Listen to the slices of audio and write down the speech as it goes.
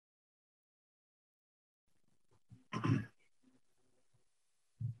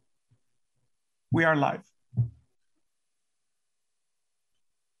We are live.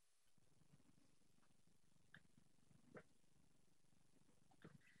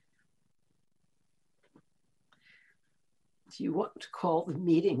 Do you want to call the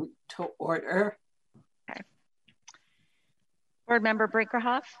meeting to order? Okay. Board Member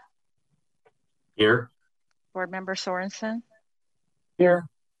Brinkerhoff? Here. Board Member Sorensen? Here.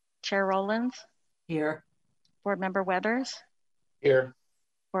 Chair Rowlands? Here. Board Member Weathers? Here.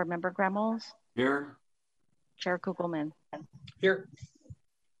 Board Member Gremmels? Here. Chair Kugelman? Here.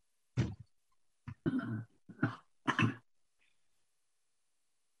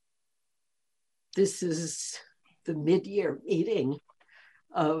 This is the mid-year meeting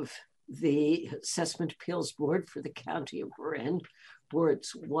of the Assessment Appeals Board for the County of Marin,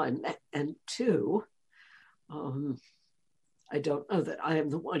 Boards 1 and 2. I don't know that I am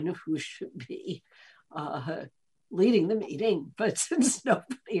the one who should be leading the meeting, but since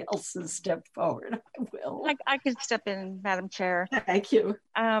nobody else has stepped forward, I will. I could step in, Madam Chair. Thank you.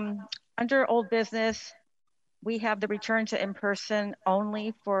 Under old business, we have the return to in-person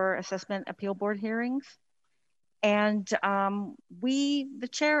only for Assessment Appeal Board hearings. And the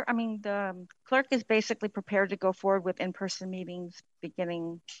clerk is basically prepared to go forward with in-person meetings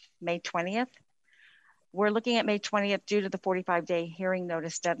beginning May 20th. We're looking at May 20th due to the 45-day hearing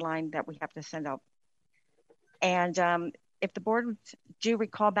notice deadline that we have to send out. And if the board do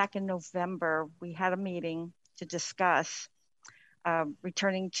recall, back in November, we had a meeting to discuss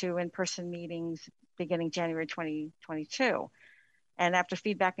returning to in-person meetings beginning January 2022. And after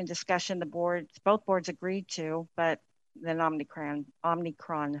feedback and discussion, both boards agreed to, but then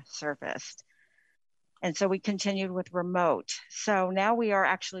Omicron surfaced. And so we continued with remote. So now we are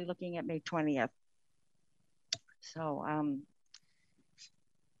actually looking at May 20th. So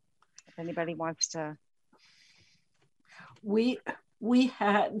if anybody wants to. We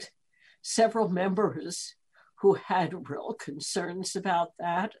had several members who had real concerns about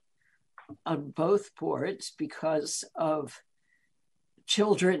that on both boards because of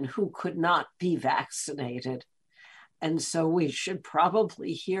children who could not be vaccinated. And so we should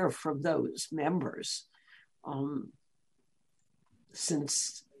probably hear from those members,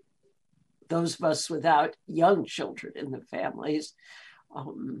 since those of us without young children in the families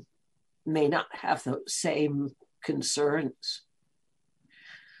may not have those same concerns.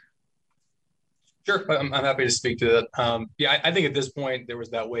 Sure, I'm happy to speak to that. Yeah, I think at this point there was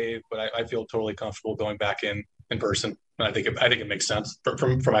that wave, but I feel totally comfortable going back in person. I think it makes sense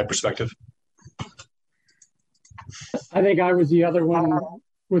from my perspective. I think I was the other one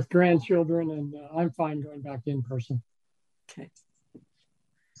with grandchildren, and I'm fine going back in person. Okay.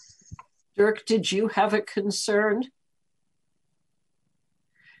 Dirk, did you have a concern?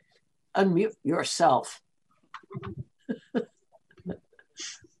 Unmute yourself.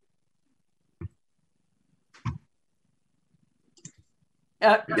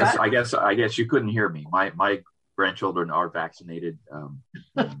 I guess you couldn't hear me. My grandchildren are vaccinated,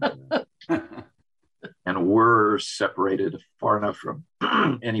 and we're separated far enough from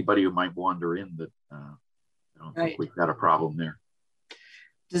anybody who might wander in that I don't think we've got a problem there.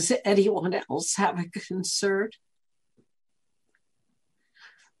 Does anyone else have a concern?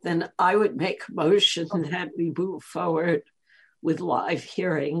 Then I would make a motion that we move forward with live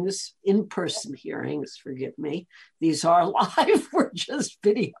hearings, in-person hearings, forgive me. These are live, we're just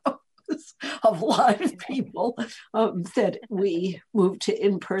videos of live people, that we move to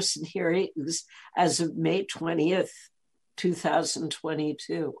in-person hearings as of May 20th,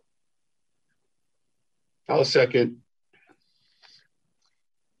 2022. I'll second.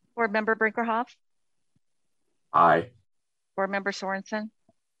 Board Member Brinkerhoff? Aye. Board Member Sorensen?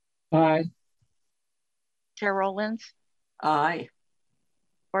 Aye. Chair Rowlands? Aye.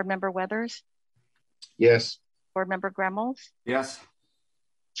 Board Member Weathers? Yes. Board Member Gremmels? Yes.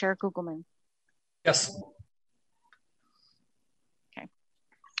 Chair Kugelman? Yes. Okay.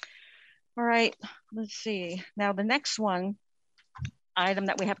 All right, let's see. Now the next item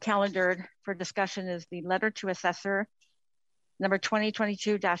that we have calendared for discussion is the letter to assessor number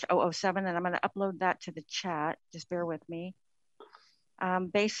 2022-007, and I'm going to upload that to the chat. Just bear with me.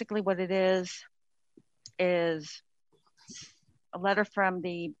 Basically what it is a letter from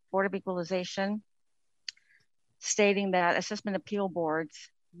the Board of Equalization stating that assessment appeal boards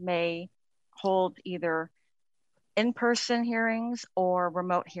may hold either in-person hearings or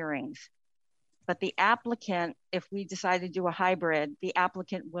remote hearings. But the applicant, if we decide to do a hybrid, the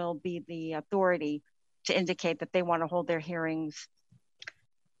applicant will be the authority to indicate that they want to hold their hearings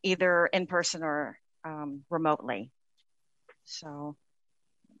either in person or remotely. So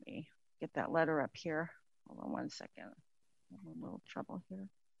let me get that letter up here. Hold on one second. I'm in a little trouble here.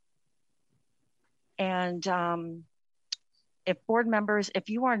 And if board members, if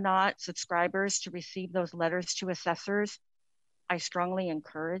you are not subscribers to receive those letters to assessors, I strongly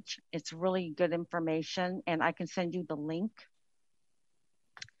encourage. It's really good information, and I can send you the link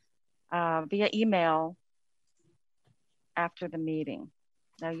via email after the meeting.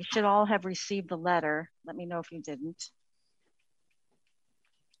 Now, you should all have received the letter. Let me know if you didn't.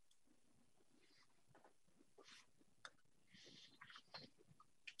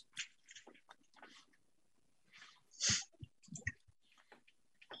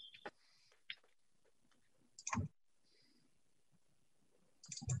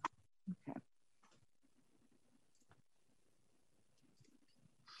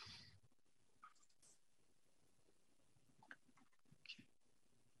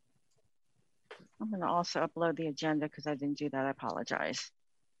 I'm going to also upload the agenda because I didn't do that. I apologize.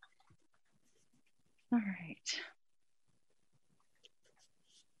 All right.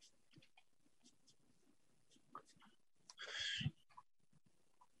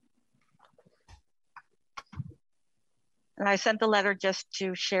 And I sent the letter just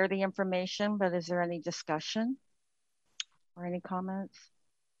to share the information, but is there any discussion or any comments?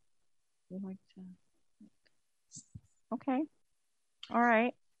 You'd like to? Okay. All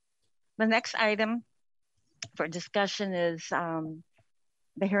right. The next item for discussion is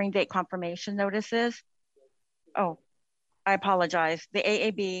the hearing date confirmation notices. Oh, I apologize. The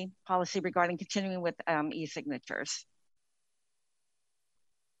AAB policy regarding continuing with e-signatures.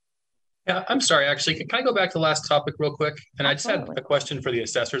 Yeah, I'm sorry, actually, can I go back to the last topic real quick? And Absolutely. I just had a question for the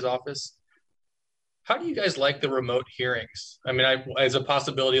assessor's office. How do you guys like the remote hearings? I mean, as a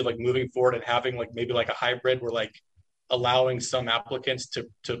possibility of like moving forward and having like maybe like a hybrid where like allowing some applicants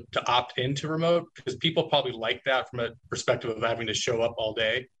to opt into remote, because people probably like that from a perspective of having to show up all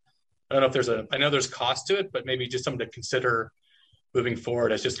day. I don't know if I know there's cost to it, but maybe just something to consider moving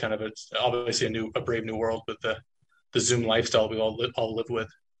forward as just kind of obviously a brave new world with the Zoom lifestyle we all live with.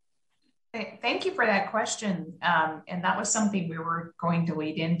 Thank you for that question. And that was something we were going to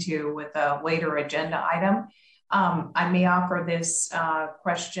lead into with a later agenda item. I may offer this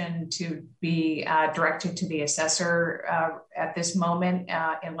question to be directed to the assessor at this moment,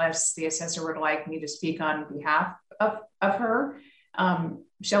 unless the assessor would like me to speak on behalf of her.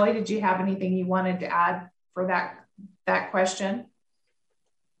 Shelley, did you have anything you wanted to add for that question?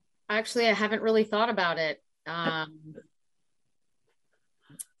 Actually, I haven't really thought about it. I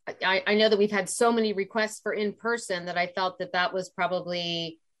know that we've had so many requests for in-person that I felt that was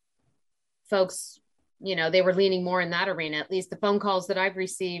probably folks, they were leaning more in that arena. At least the phone calls that I've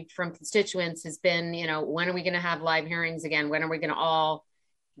received from constituents has been, when are we going to have live hearings again? When are we going to all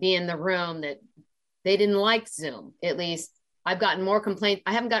be in the room? That they didn't like Zoom. At least I've gotten more complaints.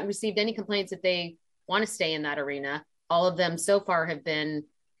 I haven't received any complaints that they want to stay in that arena. All of them so far have been,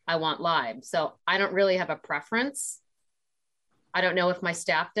 I want live. So I don't really have a preference. I don't know if my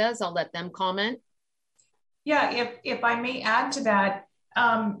staff does. I'll let them comment. Yeah, if I may add to that,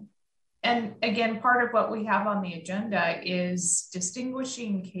 and again, part of what we have on the agenda is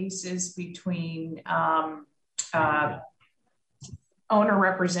distinguishing cases between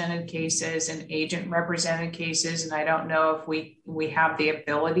owner-represented cases and agent-represented cases. And I don't know if we have the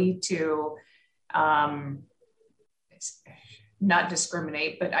ability to not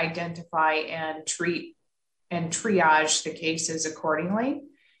discriminate, but identify and treat and triage the cases accordingly.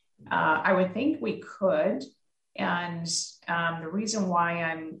 I would think we could. And the reason why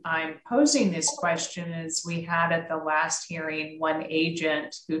I'm posing this question is we had at the last hearing one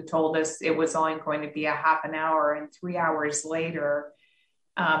agent who told us it was only going to be a half an hour, and 3 hours later,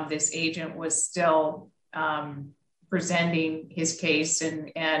 this agent was still presenting his case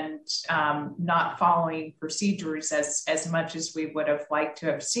and not following procedures as much as we would have liked to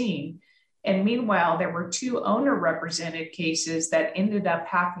have seen. And meanwhile, there were 2 owner-represented cases that ended up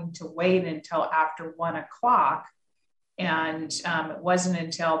having to wait until after 1 o'clock. And it wasn't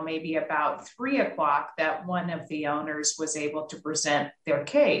until maybe about 3 o'clock that one of the owners was able to present their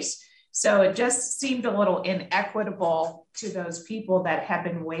case. So it just seemed a little inequitable to those people that had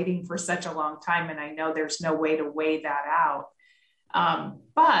been waiting for such a long time. And I know there's no way to weigh that out.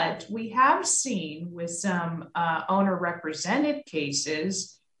 But we have seen with some owner-represented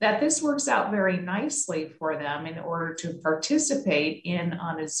cases that this works out very nicely for them in order to participate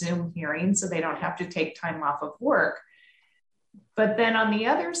on a Zoom hearing so they don't have to take time off of work. But then on the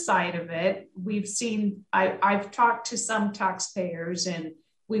other side of it, we've seen, I've talked to some taxpayers and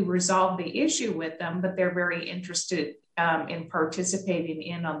we resolved the issue with them, but they're very interested in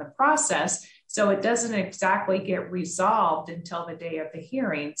participating on the process. So it doesn't exactly get resolved until the day of the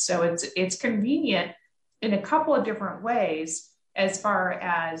hearing. So it's convenient in a couple of different ways. as far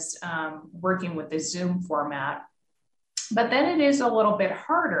as working with the Zoom format. But then it is a little bit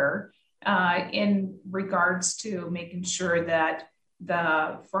harder in regards to making sure that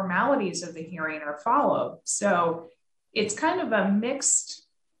the formalities of the hearing are followed. So it's kind of a mixed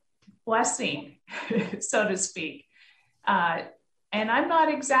blessing, so to speak. And I'm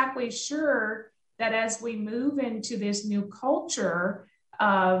not exactly sure that as we move into this new culture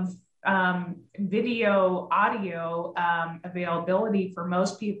of video, audio availability for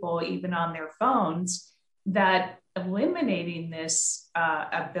most people, even on their phones, that eliminating this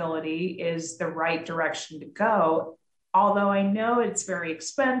ability is the right direction to go. Although I know it's very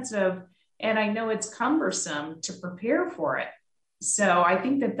expensive and I know it's cumbersome to prepare for it. So I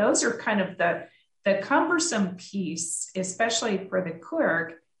think that those are kind of the cumbersome piece, especially for the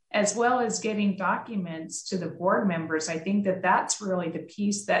clerk, as well as getting documents to the board members. I think that that's really the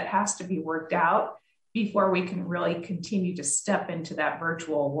piece that has to be worked out before we can really continue to step into that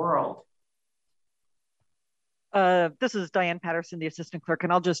virtual world. This is Diane Patterson, the assistant clerk,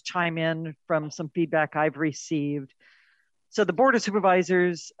 and I'll just chime in from some feedback I've received. So the Board of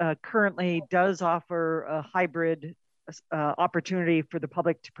Supervisors currently does offer a hybrid opportunity for the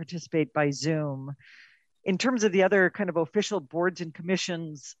public to participate by Zoom. In terms of the other kind of official boards and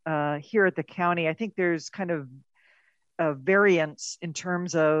commissions here at the county, I think there's kind of a variance in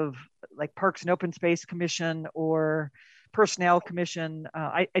terms of like Parks and Open Space Commission or Personnel Commission.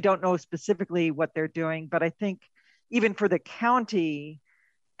 I don't know specifically what they're doing, but I think even for the county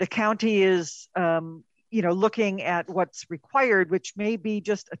is looking at what's required, which may be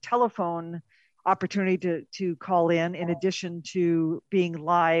just a telephone opportunity to call in addition to being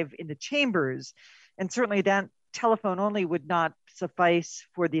live in the chambers. And certainly that telephone only would not suffice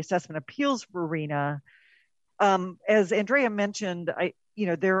for the assessment appeals arena. As Andrea mentioned,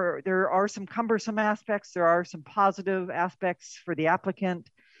 there are some cumbersome aspects. There are some positive aspects for the applicant.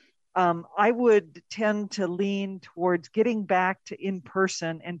 I would tend to lean towards getting back to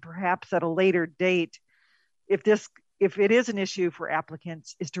in-person, and perhaps at a later date, if it is an issue for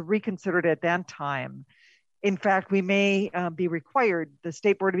applicants, is to reconsider it at that time. In fact, we may be required. The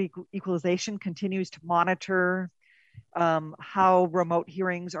State Board of Equalization continues to monitor how remote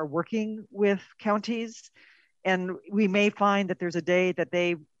hearings are working with counties. And we may find that there's a day that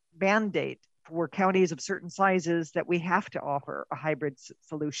they mandate for counties of certain sizes that we have to offer a hybrid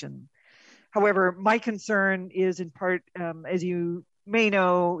solution. However, my concern is in part, as you may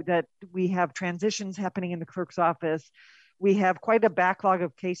know, that we have transitions happening in the clerk's office. We have quite a backlog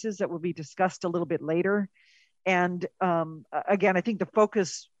of cases that will be discussed a little bit later. And again, I think the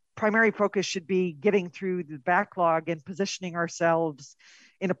primary focus should be getting through the backlog and positioning ourselves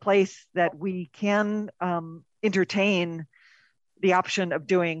in a place that we can entertain the option of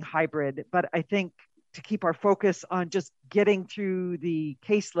doing hybrid. But I think to keep our focus on just getting through the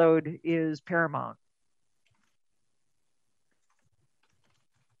caseload is paramount.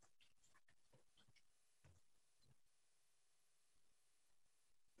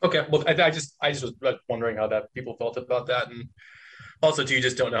 Okay, well, I just was wondering how that people felt about that, and also too, you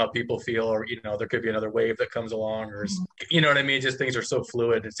just don't know how people feel, or there could be another wave that comes along, or you know what I mean. Just things are so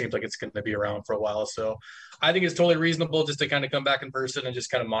fluid. It seems like it's going to be around for a while, so I think it's totally reasonable just to kind of come back in person and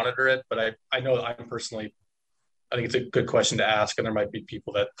just kind of monitor it. But I know I think it's a good question to ask, and there might be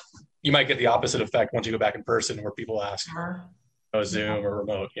people that you might get the opposite effect once you go back in person, where people ask Zoom or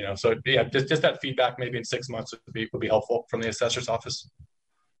remote. So yeah, just that feedback maybe in 6 months would be helpful from the assessor's office.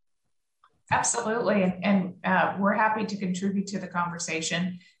 Absolutely. And we're happy to contribute to the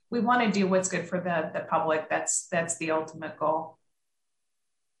conversation. We want to do what's good for the public. That's the ultimate goal.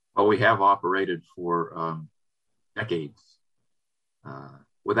 Well, we have operated for decades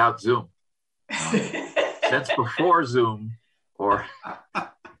without Zoom. Since before Zoom or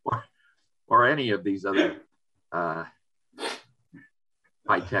any of these other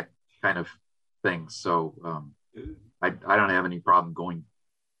high-tech kind of things. So I don't have any problem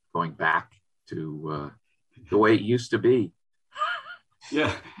going back to the way it used to be.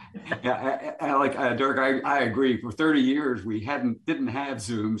 Yeah, I like Dirk. I agree. For 30 years, we didn't have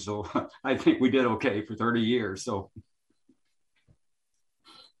Zoom, so I think we did okay for 30 years. So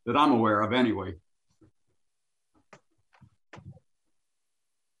that I'm aware of, anyway.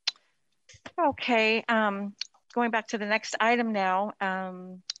 Okay, going back to the next item now.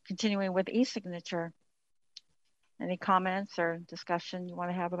 Continuing with e-signature. Any comments or discussion you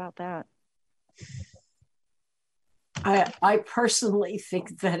want to have about that? I personally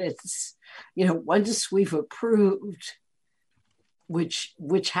think that it's, once we've approved,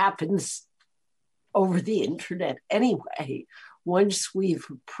 which happens over the internet anyway, once we've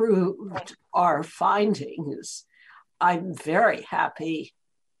approved our findings, I'm very happy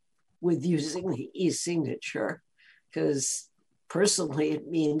with using the e-signature because personally it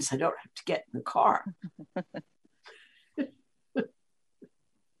means I don't have to get in the car.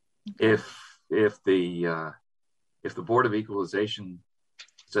 If the Board of Equalization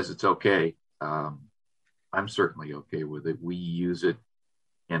says it's okay, I'm certainly okay with it. We use it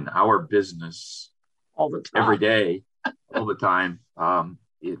in our business all the time, every day, all the time.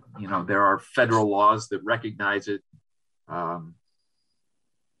 There are federal laws that recognize it. Don't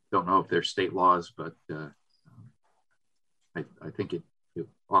know if they're state laws, but I think it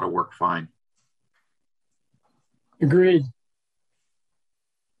ought to work fine. Agreed.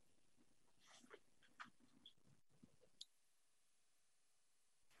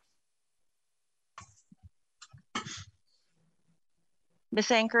 Ms.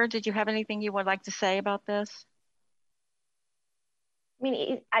 Anchor, did you have anything you would like to say about this? I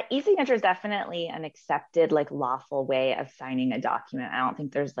mean, e-signature is definitely an accepted, like, lawful way of signing a document. I don't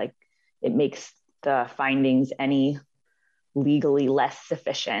think there's it makes the findings any legally less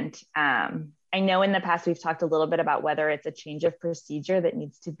sufficient. I know in the past we've talked a little bit about whether it's a change of procedure that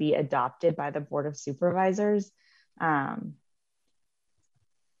needs to be adopted by the Board of Supervisors. And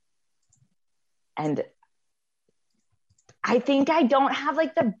I think I don't have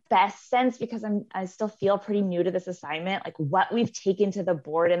the best sense because I still feel pretty new to this assignment, what we've taken to the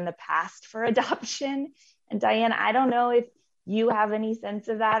board in the past for adoption. And Diane, I don't know if you have any sense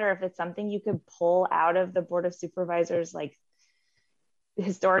of that, or if it's something you could pull out of the Board of Supervisors,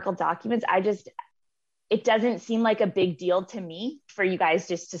 historical documents. It doesn't seem like a big deal to me for you guys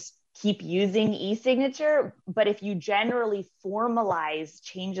just to keep using e-signature. But if you generally formalize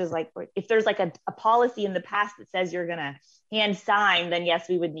changes, if there's a policy in the past that says you're going to hand sign, then yes,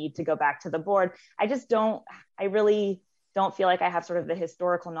 we would need to go back to the board. I really don't feel like I have sort of the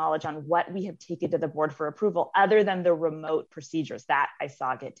historical knowledge on what we have taken to the board for approval, other than the remote procedures that I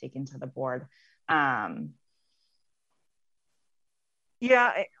saw get taken to the board.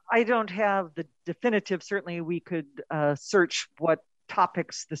 Yeah, I don't have the definitive. Certainly we could search what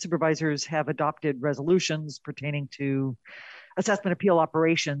topics the supervisors have adopted resolutions pertaining to assessment appeal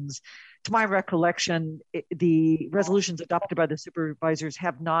operations. To my recollection, the resolutions adopted by the supervisors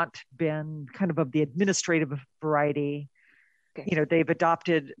have not been kind of the administrative variety. Okay. They've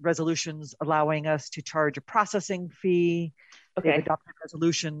adopted resolutions allowing us to charge a processing fee. Okay. They've adopted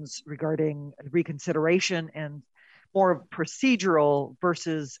resolutions regarding reconsideration and more procedural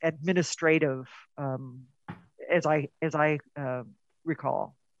versus administrative, as I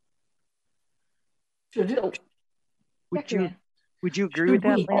recall. Would you agree with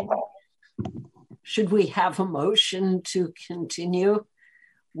that, Linda? Should we have a motion to continue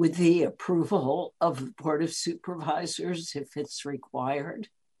with the approval of the Board of Supervisors if it's required?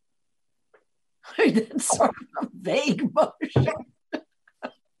 That's sort of a vague motion.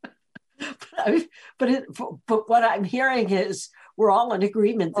 But what I'm hearing is we're all in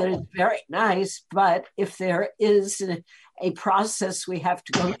agreement that it's very nice, but if there is a process we have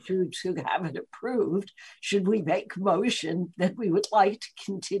to go through to have it approved, should we make a motion that we would like to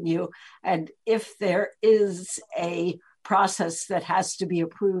continue? And if there is a process that has to be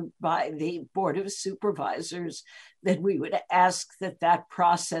approved by the Board of Supervisors, then we would ask that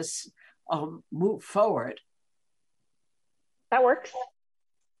process move forward. That works.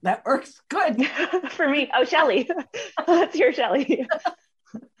 That works good. For me. Oh, Shelley. Let's hear Shelley.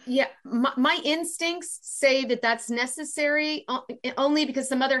 Yeah, my instincts say that that's necessary only because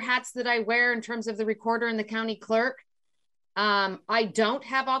some other hats that I wear in terms of the recorder and the county clerk, I don't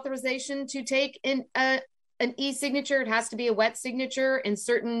have authorization to take an e-signature. It has to be a wet signature in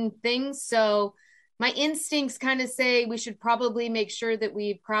certain things. So my instincts kind of say we should probably make sure that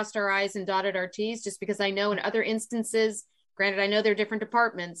we've crossed our I's and dotted our T's, just because I know in other instances, granted, I know they're different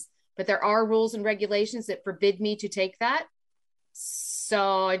departments, but there are rules and regulations that forbid me to take that.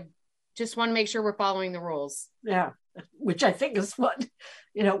 So I just want to make sure we're following the rules. Yeah, which I think is what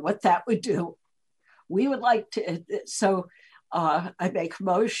that would do. We would like to, so I make a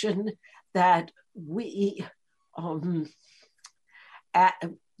motion that we, that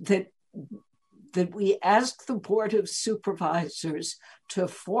we ask the Board of Supervisors to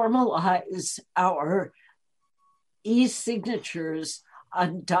formalize our e-signatures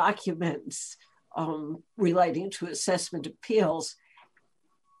on documents relating to assessment appeals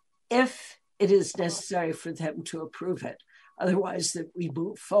if it is necessary for them to approve it. Otherwise, that we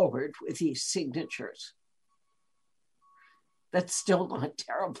move forward with e-signatures. That's still not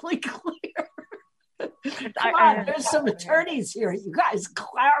terribly clear. Come on, there's some attorneys here. You guys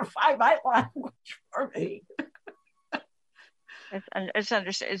clarify my language for me. It's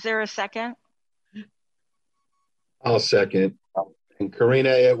understood. Is there a second? I'll second. And Karina,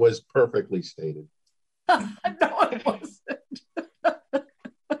 it was perfectly stated. No, it wasn't.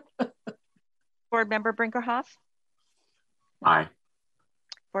 Board Member Brinkerhoff, Aye.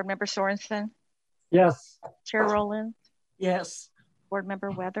 Board Member Sorensen, Yes. Chair Rowland, Yes. Board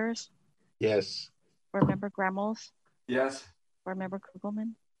Member Weathers, Yes. Board Member Gremmels, Yes. Board Member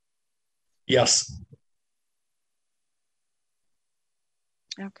Kugelman. Yes.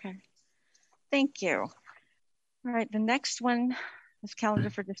 Okay, thank you. All right, the next one is calendar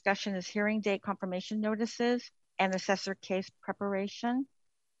for discussion is hearing date confirmation notices and assessor case preparation.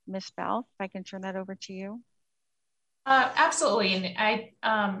 Ms. Bell, if I can turn that over to you. Absolutely. And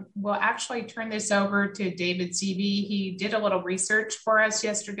I will actually turn this over to David Seavey. He did a little research for us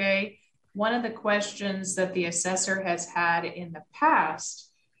yesterday. One of the questions that the assessor has had in the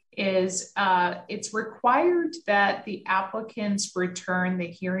past is it's required that the applicants return the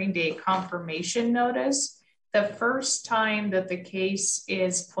hearing date confirmation notice the first time that the case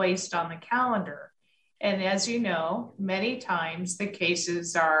is placed on the calendar. And as you know, many times the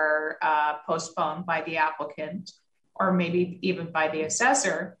cases are postponed by the applicant or maybe even by the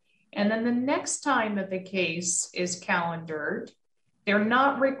assessor. And then the next time that the case is calendared, they're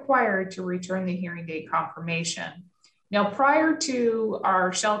not required to return the hearing date confirmation. Now, prior to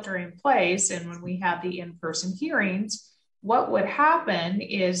our shelter in place and when we had the in-person hearings, what would happen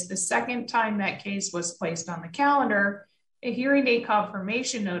is the second time that case was placed on the calendar, a hearing date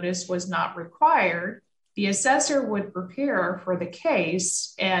confirmation notice was not required. The assessor would prepare for the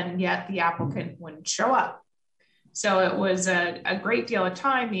case and yet the applicant wouldn't show up. So it was a great deal of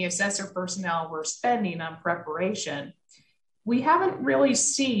time the assessor personnel were spending on preparation. We haven't really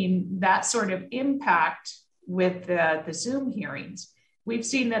seen that sort of impact with the Zoom hearings. We've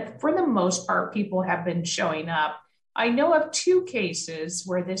seen that for the most part, people have been showing up. I know of 2 cases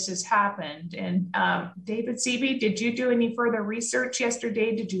where this has happened. And David Seavey, did you do any further research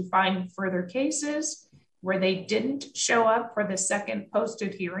yesterday? Did you find further cases where they didn't show up for the second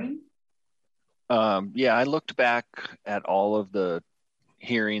posted hearing? Yeah, I looked back at all of the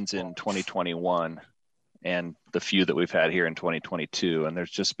hearings in 2021 and the few that we've had here in 2022. And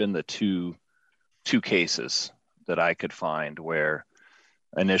there's just been the two cases that I could find where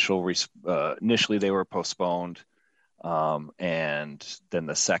initially they were postponed. And then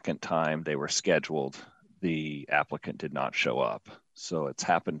the second time they were scheduled, the applicant did not show up. So it's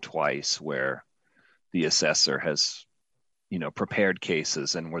happened twice where the assessor has, prepared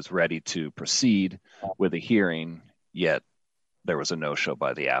cases and was ready to proceed with a hearing, yet there was a no-show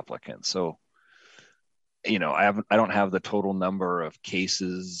by the applicant. So, I don't have the total number of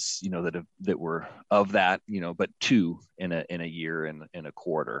cases, that were of that, but 2 in a year and in a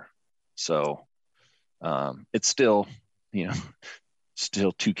quarter. So it's still,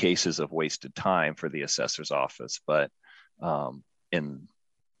 still 2 cases of wasted time for the assessor's office. But in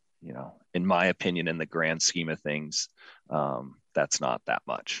my opinion, in the grand scheme of things, that's not that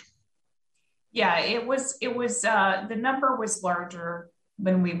much. Yeah, it was the number was larger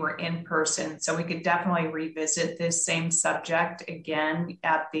when we were in person. So we could definitely revisit this same subject again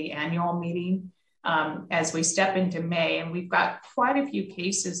at the annual meeting as we step into May. And we've got quite a few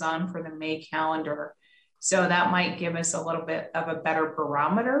cases on for the May calendar. So that might give us a little bit of a better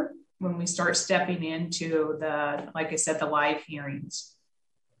barometer when we start stepping into like I said, the live hearings.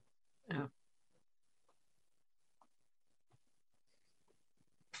 Yeah.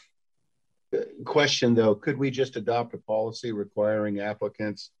 Question though, could we just adopt a policy requiring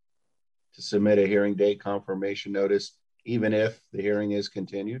applicants to submit a hearing date confirmation notice, even if the hearing is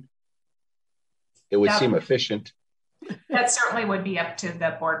continued? It would seem efficient. That certainly would be up to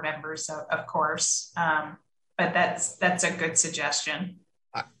the board members, of course. But that's a good suggestion.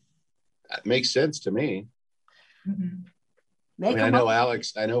 That makes sense to me. Mm-hmm. I know,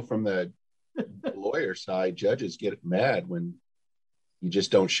 Alex, I know from the lawyer side, judges get mad when you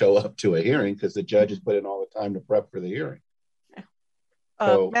just don't show up to a hearing because the judge has put in all the time to prep for the hearing.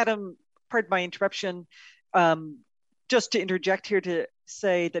 So, Madam, pardon my interruption. Just to interject here to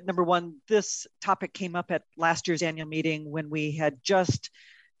say that number one, this topic came up at last year's annual meeting when we had just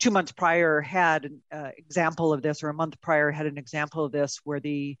 2 months prior had an example of this, or a month prior had an example of this where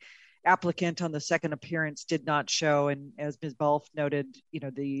the applicant on the second appearance did not show. And as Ms. Balf noted,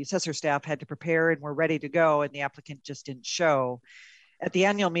 the assessor staff had to prepare and were ready to go and the applicant just didn't show. At the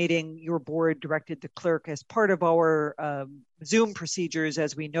annual meeting, your board directed the clerk as part of our Zoom procedures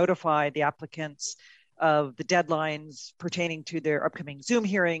as we notify the applicants of the deadlines pertaining to their upcoming Zoom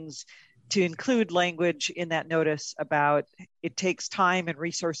hearings to include language in that notice about it takes time and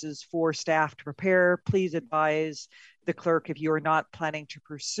resources for staff to prepare. Please advise the clerk if you are not planning to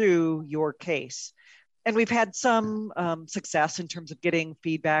pursue your case. And we've had some success in terms of getting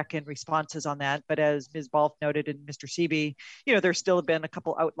feedback and responses on that. But as Ms. Balf noted and Mr. Seavey, there's still been a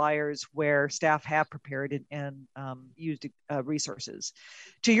couple outliers where staff have prepared and used resources.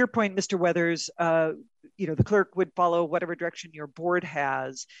 To your point, Mr. Weathers, the clerk would follow whatever direction your board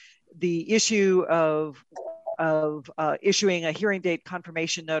has. The issue of issuing a hearing date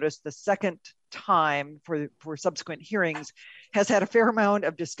confirmation notice the second time for subsequent hearings has had a fair amount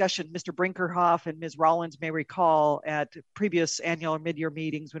of discussion. Mr. Brinkerhoff and Ms. Rollins may recall at previous annual or mid-year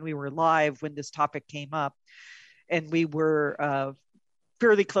meetings when we were live when this topic came up, and we were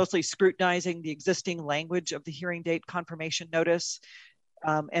fairly closely scrutinizing the existing language of the hearing date confirmation notice.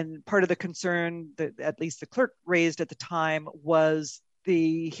 And part of the concern that at least the clerk raised at the time was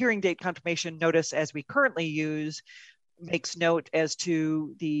the hearing date confirmation notice as we currently use makes note as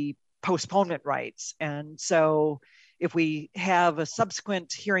to the postponement rights. And so if we have a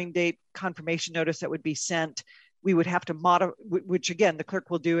subsequent hearing date confirmation notice that would be sent, we would have to modify, which again, the clerk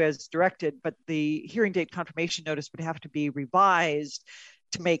will do as directed, but the hearing date confirmation notice would have to be revised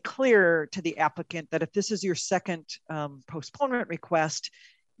to make clear to the applicant that if this is your second postponement request,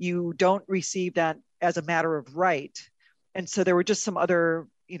 you don't receive that as a matter of right. And so there were just some other,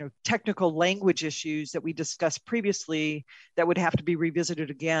 technical language issues that we discussed previously that would have to be revisited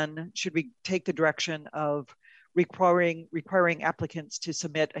again should we take the direction of requiring applicants to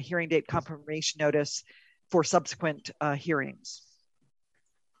submit a hearing date confirmation notice for subsequent hearings.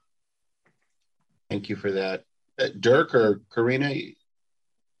 Thank you for that. Dirk or Karina,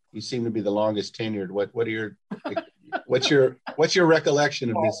 you seem to be the longest tenured. What's your recollection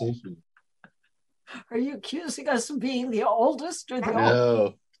of this issue? Are you accusing us of being the oldest or the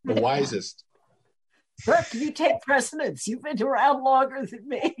No, the wisest? Dirk, you take precedence. You've been around longer than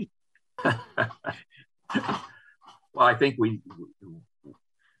me. Well, I think we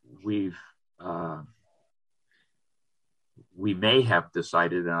may have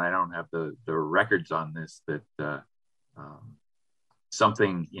decided, and I don't have the records on this, that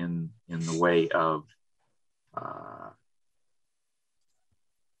something in the way of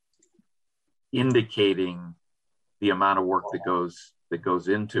indicating the amount of work that goes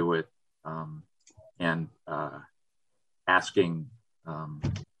into it, and asking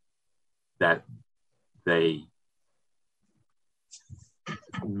that they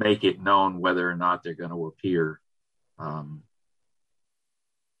make it known whether or not they're going to appear,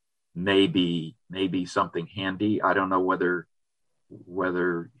 maybe something handy. I don't know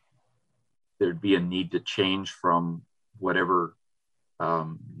whether there'd be a need to change from whatever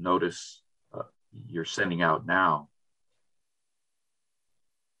notice you're sending out now.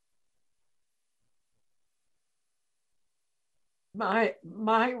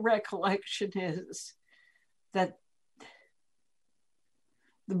 My recollection is that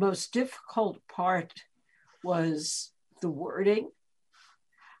the most difficult part was the wording.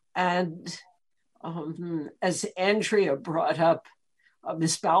 And as Andrea brought up,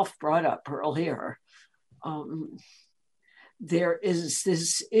 Ms. Balf brought up earlier, there is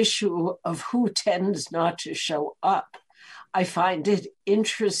this issue of who tends not to show up. I find it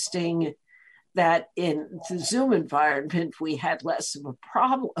interesting that in the Zoom environment, we had less of a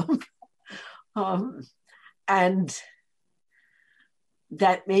problem. And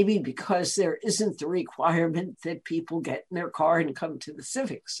that maybe because there isn't the requirement that people get in their car and come to the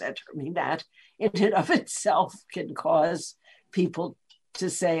Civic Center. I mean, that in and of itself can cause people to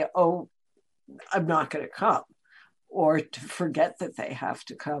say, oh, I'm not going to come, or to forget that they have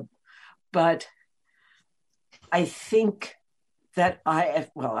to come. But I think that I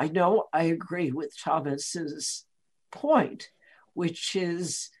know I agree with Thomas's point, which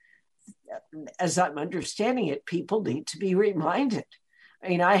is, as I'm understanding it, people need to be reminded. I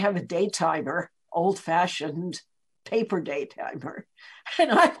mean, I have a day timer, old-fashioned paper day timer,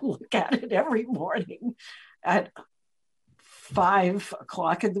 and I look at it every morning at 5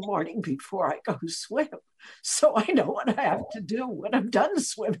 o'clock in the morning before I go swim. So I know what I have to do when I'm done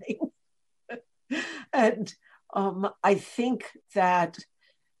swimming. And I think that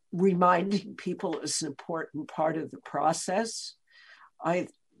reminding people is an important part of the process.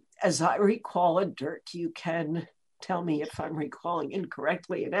 As I recall it, Dirk, you can tell me if I'm recalling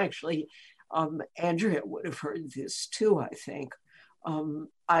incorrectly. And actually, Andrea would have heard this too, I think.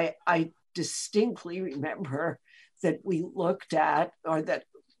 I distinctly remember that we looked at, or that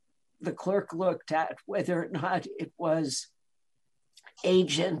the clerk looked at, whether or not it was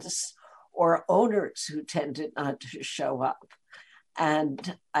agents or owners who tended not to show up.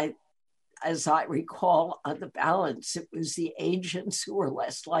 And as I recall, on the balance, it was the agents who were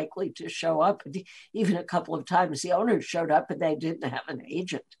less likely to show up. Even a couple of times the owners showed up and they didn't have an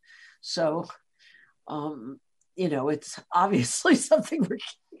agent. So It's obviously something we're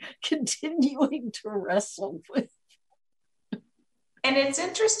continuing to wrestle with. And it's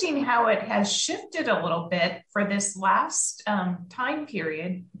interesting how it has shifted a little bit for this last time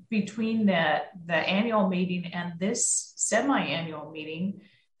period between the annual meeting and this semi-annual meeting,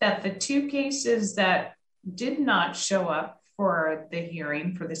 that the two cases that did not show up for the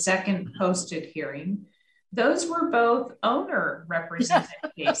hearing, for the second posted hearing, those were both owner represented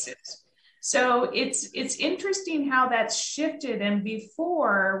cases. So it's interesting how that's shifted. And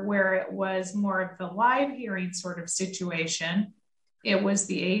before, where it was more of the live hearing sort of situation, it was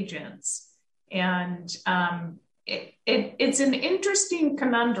the agents. And it's an interesting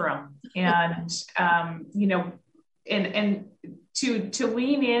conundrum. And, and to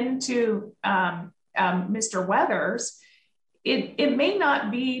lean into Mr. Weathers, it may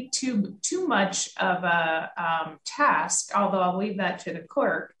not be too much of a task, although I'll leave that to the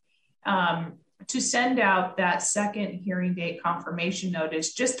clerk, to send out that second hearing date confirmation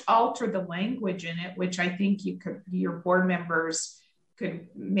notice. Just alter the language in it, which I think your board members could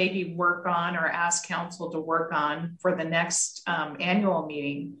maybe work on or ask council to work on for the next annual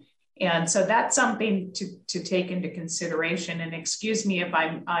meeting. And so that's something to take into consideration. And excuse me if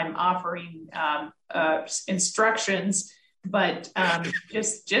I'm offering instructions, but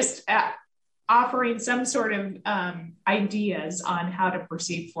just offering some sort of ideas on how to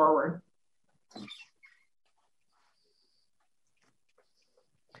proceed forward.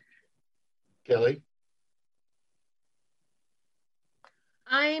 Kelly?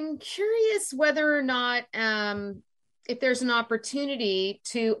 I'm curious whether or not if there's an opportunity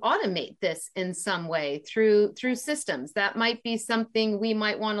to automate this in some way through systems. That might be something we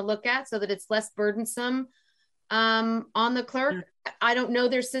might want to look at so that it's less burdensome on the clerk. I don't know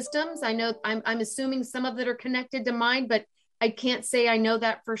their systems. I know I'm assuming some of that are connected to mine, but I can't say I know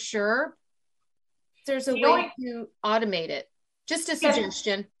that for sure. There's a way to automate it. Just a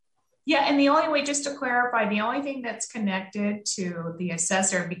suggestion. Yeah, and the only way, just to clarify, the only thing that's connected to the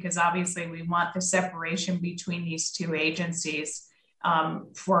assessor, because obviously we want the separation between these two agencies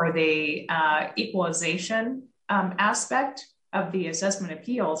for the equalization aspect of the assessment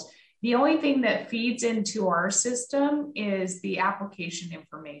appeals. The only thing that feeds into our system is the application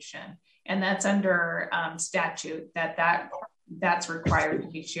information, and that's under statute that's required to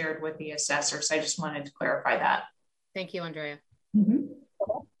be shared with the assessor. So I just wanted to clarify that. Thank you, Andrea. Mm-hmm.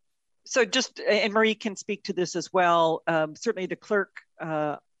 So just, and Marie can speak to this as well. Certainly the clerk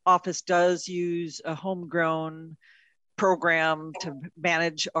office does use a homegrown program to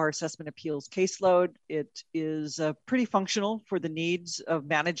manage our assessment appeals caseload. It is pretty functional for the needs of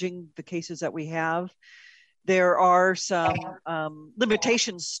managing the cases that we have. There are some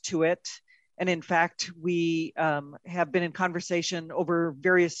limitations to it. And in fact, we have been in conversation over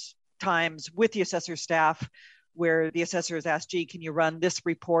various times with the assessor staff where the assessor has asked, gee, can you run this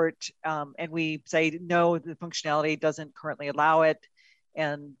report? And we say, no, the functionality doesn't currently allow it.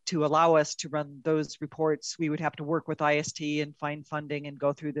 And to allow us to run those reports, we would have to work with IST and find funding and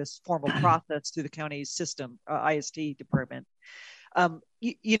go through this formal process through the county's system, IST department. I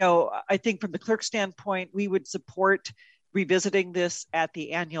think from the clerk standpoint, we would support revisiting this at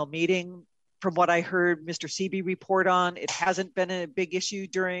the annual meeting. From what I heard Mr. Seeby report on, it hasn't been a big issue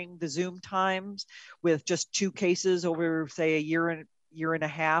during the Zoom times with just 2 cases over, say, a year and a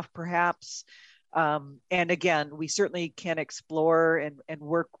half, perhaps. And again, we certainly can explore and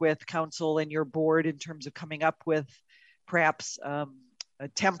work with council and your board in terms of coming up with perhaps a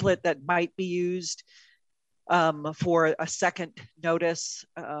template that might be used for a second notice.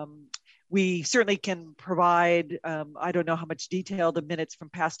 We certainly can provide, I don't know how much detail the minutes from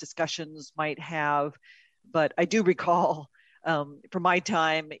past discussions might have, but I do recall from my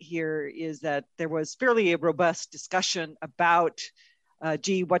time here is that there was fairly a robust discussion about,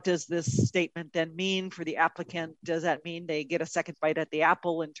 gee, what does this statement then mean for the applicant? Does that mean they get a second bite at the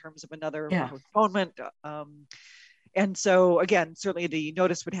apple in terms of another postponement? And so again, certainly the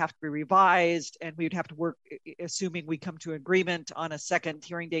notice would have to be revised and we would have to work, assuming we come to agreement on a second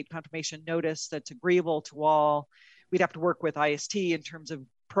hearing date confirmation notice that's agreeable to all, we'd have to work with IST in terms of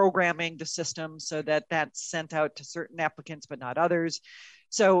programming the system so that that's sent out to certain applicants, but not others.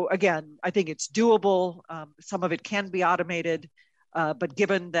 So again, I think it's doable. Some of it can be automated, but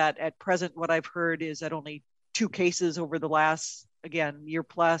given that at present, what I've heard is that only 2 cases over the last, again, year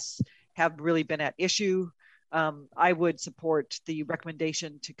plus have really been at issue. I would support the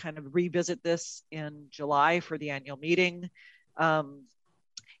recommendation to kind of revisit this in July for the annual meeting.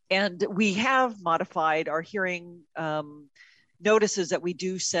 And we have modified our hearing notices that we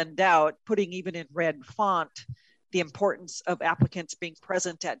do send out, putting even in red font, the importance of applicants being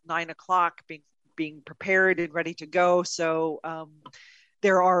present at 9 o'clock, being being prepared and ready to go. So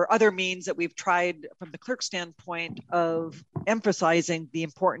there are other means that we've tried from the clerk standpoint of emphasizing the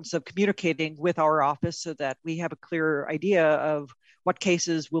importance of communicating with our office so that we have a clear idea of what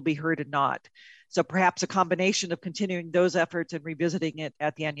cases will be heard and not. So perhaps a combination of continuing those efforts and revisiting it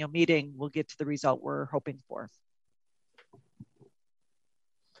at the annual meeting will get to the result we're hoping for.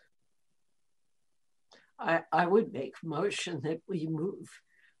 I would make a motion that we move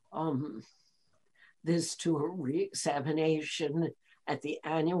this to a re-examination at the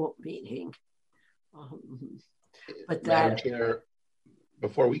annual meeting. But Madam that, Chair,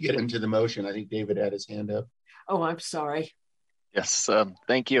 before we get into the motion, I think David had his hand up. oh, I'm sorry. Yes,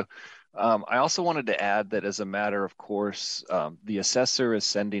 thank you. I also wanted to add that as a matter of course, the assessor is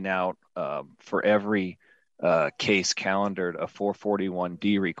sending out for every case calendared a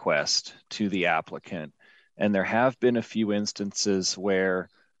 441D request to the applicant. And there have been a few instances where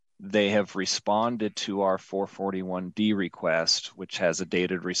they have responded to our 441D request, which has a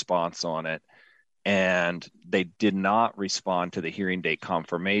dated response on it, and they did not respond to the hearing date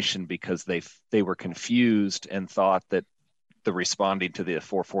confirmation because they were confused and thought that the responding to the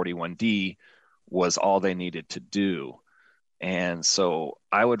 441D was all they needed to do. And so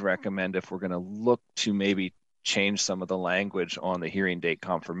I would recommend, if we're going to look to maybe change some of the language on the hearing date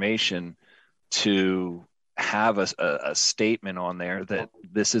confirmation, to have a statement on there that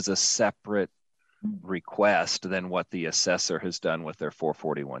this is a separate request than what the assessor has done with their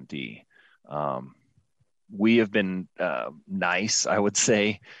 441D. We have been nice, I would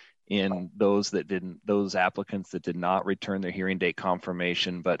say, in those applicants that did not return their hearing date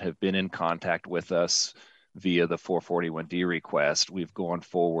confirmation, but have been in contact with us via the 441D request. We've gone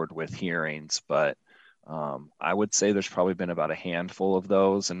forward with hearings, but I would say there's probably been about a handful of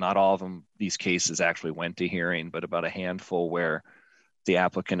those, and not all of them, these cases actually went to hearing, but about a handful where the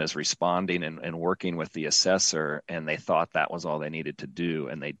applicant is responding and working with the assessor, and they thought that was all they needed to do,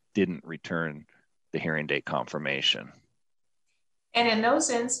 and they didn't return the hearing date confirmation. And in those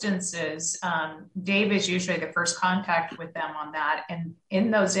instances, Dave is usually the first contact with them on that. And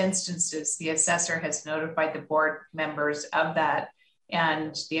in those instances, the assessor has notified the board members of that.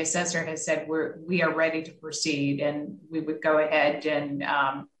 And the assessor has said, we are ready to proceed, and we would go ahead and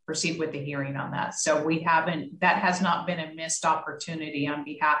proceed with the hearing on that. So that has not been a missed opportunity on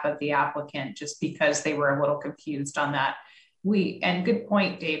behalf of the applicant, just because they were a little confused on that. And good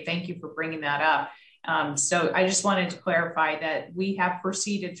point, Dave, thank you for bringing that up. So I just wanted to clarify that we have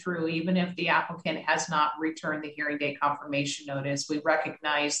proceeded through, even if the applicant has not returned the hearing date confirmation notice. We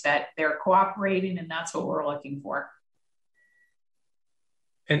recognize that they're cooperating, and that's what we're looking for.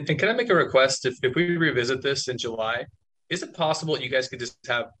 And can I make a request? If we revisit this in July, is it possible that you guys could just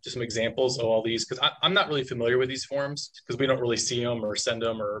have just some examples of all these? Because I'm not really familiar with these forms, because we don't really see them or send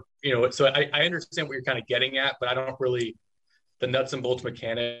them, or, so I understand what you're kind of getting at, but I don't really, the nuts and bolts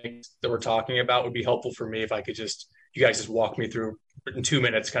mechanics that we're talking about would be helpful for me if I could you guys just walk me through in 2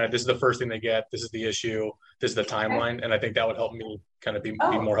 minutes, kind of, this is the first thing they get, this is the issue, this is the timeline. And I think that would help me kind of be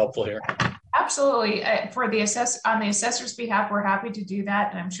more helpful here. Absolutely. On the assessor's behalf, we're happy to do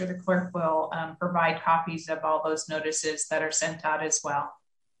that. And I'm sure the clerk will provide copies of all those notices that are sent out as well.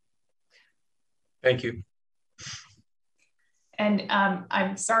 Thank you. And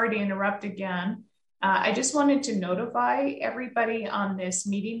I'm sorry to interrupt again. I just wanted to notify everybody on this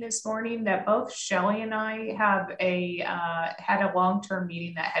meeting this morning that both Shelley and I have had a long-term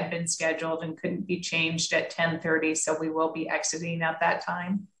meeting that had been scheduled and couldn't be changed at 10:30. So we will be exiting at that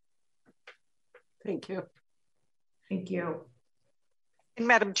time. Thank you. Thank you. And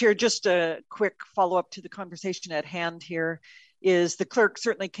Madam Chair, just a quick follow-up to the conversation at hand here is the clerk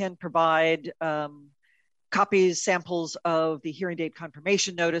certainly can provide copies, samples of the hearing date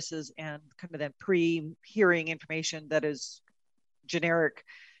confirmation notices and kind of that pre-hearing information that is generic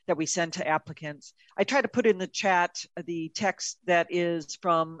that we send to applicants. I try to put in the chat the text that is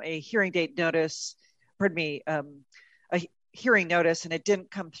from a hearing date notice, a hearing notice, and it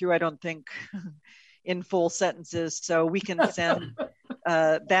didn't come through, I don't think, in full sentences. So we can send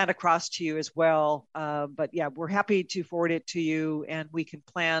that across to you as well. But yeah, we're happy to forward it to you, and we can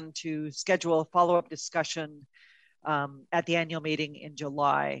plan to schedule a follow-up discussion at the annual meeting in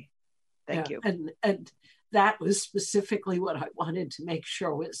July. Thank you. And that was specifically what I wanted to make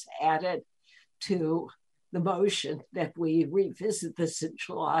sure was added to the motion that we revisit this in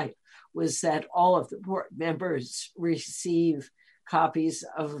July, was that all of the board members receive copies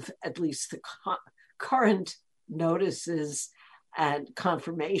of at least the current notices and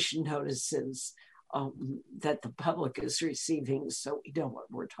confirmation notices that the public is receiving, so we know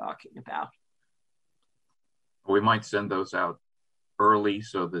what we're talking about. We might send those out early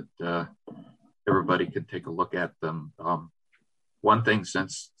so that everybody can take a look at them. One thing,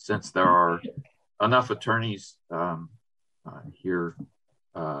 since there are enough attorneys here,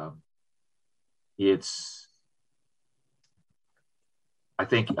 I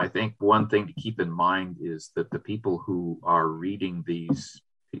think one thing to keep in mind is that the people who are reading these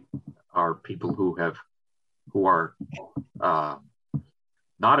are people who are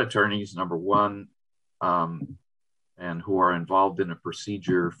not attorneys, number one, and who are involved in a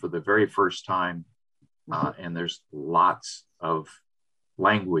procedure for the very first time. And there's lots of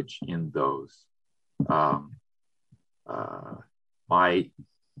language in those. My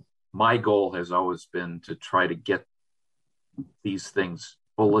goal has always been to try to get these things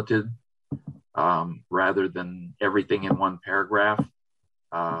bulleted rather than everything in one paragraph.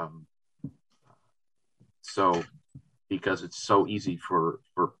 So, because it's so easy for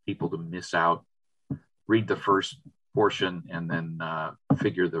people to miss out, read the first portion and then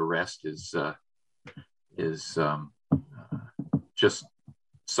figure the rest is just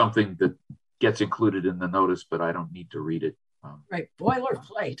something that gets included in the notice, but I don't need to read it. Right,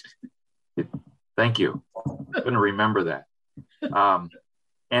 boilerplate. Thank you. I'm going to remember that. And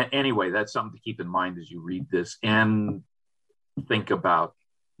anyway, that's something to keep in mind as you read this and think about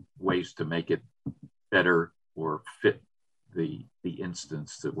ways to make it better or fit the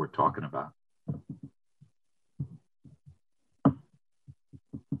instance that we're talking about.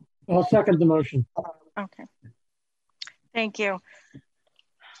 I'll second the motion. Okay. Thank you.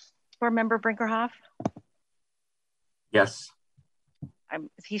 Board Member Brinkerhoff? Yes.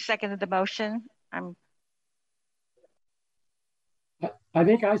 He seconded the motion. I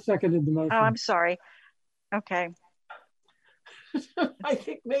think I seconded the motion. Oh, I'm sorry. Okay. I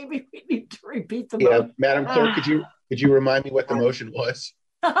think maybe we need to repeat the Yeah, motion. Madam Clerk, could you remind me what the motion was?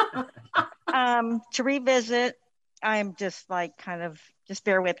 To revisit, I'm just like just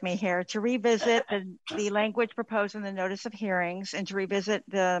bear with me here, to revisit the language proposed in the notice of hearings and to revisit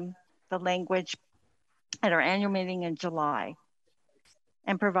the language at our annual meeting in July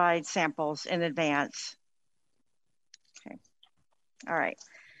and provide samples in advance. Okay. All right.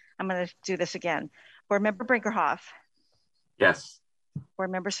 I'm going to do this again. Board Member Brinkerhoff. Yes.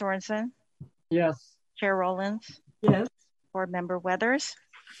 Board Member Sorensen. Yes. Chair Rollins. Yes. Board Member Weathers.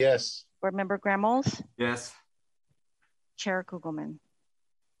 Yes. Board Member Gremmels. Yes. Chair Kugelman.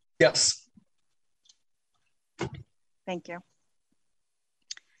 Yes. Thank you.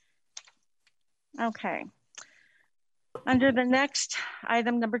 Okay. Under the next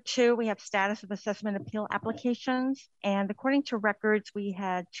item, number 2, we have status of assessment appeal applications. And according to records, we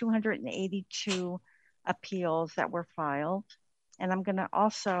had 282 appeals that were filed. And I'm going to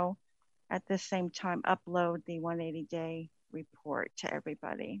also, at the same time, upload the 180-day report to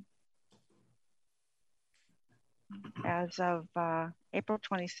everybody as of April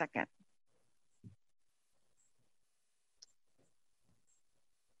 22nd.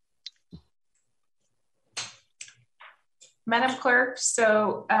 Madam Clerk,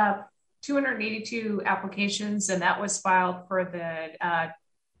 so 282 applications, and that was filed for the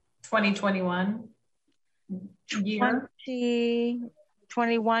 2021 year?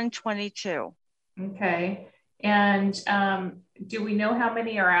 2021-22. Okay. And do we know how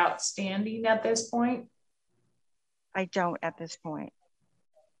many are outstanding at this point? I don't at this point.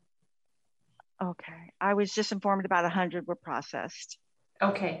 Okay. I was just informed about 100 were processed.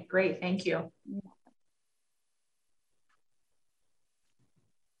 Okay, great. Thank you.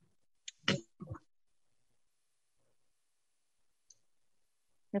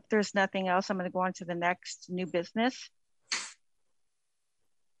 If there's nothing else, I'm going to go on to the next new business.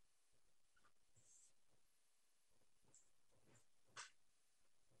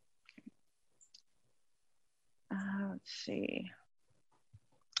 Let's see.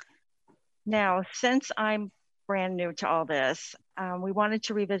 Now, since I'm brand new to all this, we wanted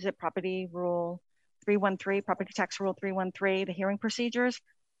to revisit property rule 313, property tax rule 313, the hearing procedures,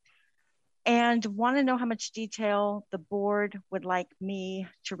 and want to know how much detail the board would like me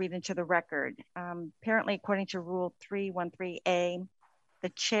to read into the record. Apparently, according to rule 313A, the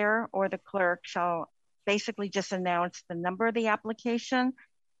chair or the clerk shall basically just announce the number of the application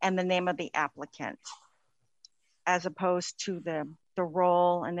and the name of the applicant, as opposed to the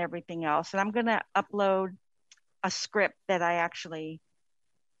role and everything else. And I'm going to upload a script that I actually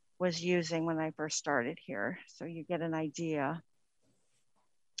was using when I first started here, so you get an idea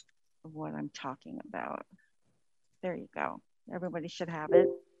of what I'm talking about. There you go. Everybody should have it.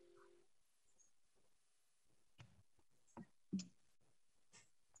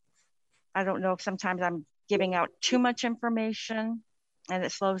 I don't know if sometimes I'm giving out too much information and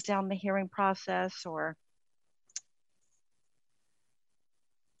it slows down the hearing process, or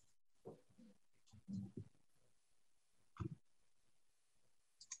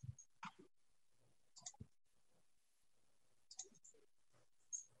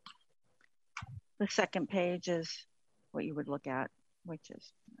The second page is what you would look at, which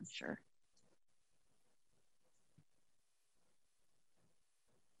is, I'm sure.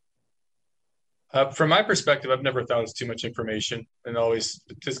 From my perspective, I've never thought it's too much information, and always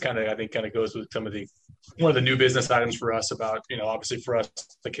just kind of, I think, kind of goes with some of the one of the new business items for us about, obviously for us,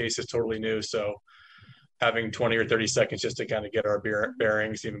 the case is totally new. So having 20 or 30 seconds just to kind of get our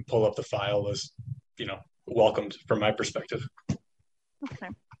bearings, even pull up the file is, welcomed from my perspective. Okay.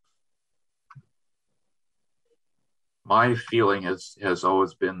 My feeling has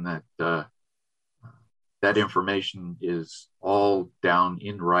always been that that information is all down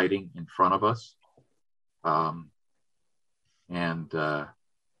in writing in front of us. And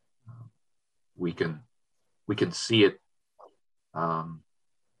we can see it, and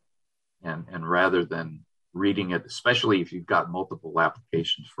rather than reading it, especially if you've got multiple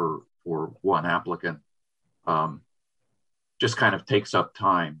applications for one applicant, just kind of takes up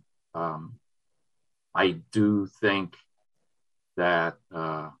time. I do think that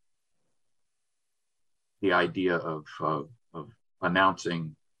the idea of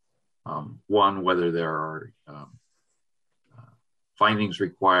announcing one, whether there are findings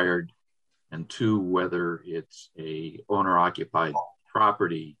required, and two, whether it's a owner-occupied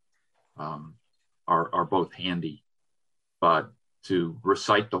property, are both handy. But to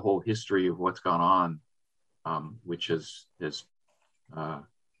recite the whole history of what's gone on, which has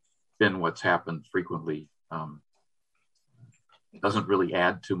been what's happened frequently, doesn't really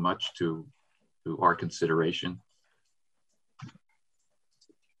add too much to our consideration.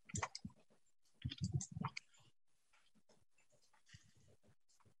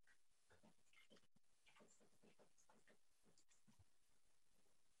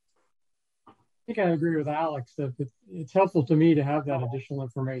 I think I agree with Alex that it's helpful to me to have that additional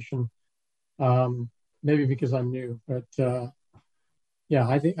information. Maybe because I'm new, but yeah,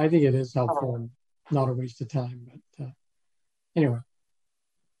 I think it is helpful and not a waste of time. But anyway,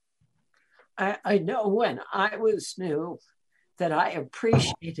 I know when I was new that I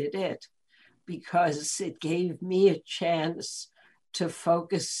appreciated it because it gave me a chance to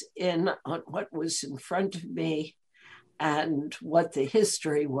focus in on what was in front of me and what the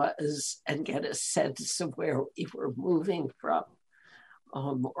history was, and get a sense of where we were moving from,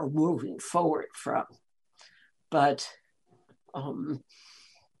 or moving forward from. But I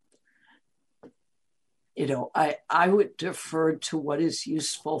would defer to what is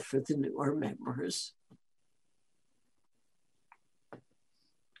useful for the newer members,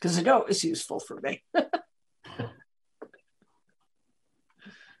 because I know it was useful for me.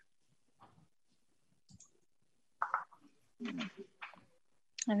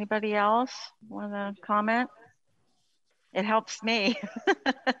 Anybody else want to comment? It helps me.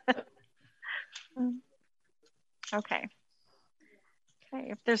 Okay. Okay,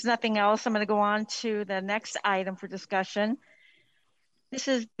 if there's nothing else, I'm going to go on to the next item for discussion. This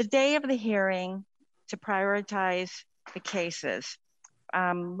is the day of the hearing to prioritize the cases,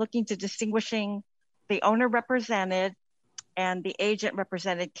 looking to distinguishing the owner represented and the agent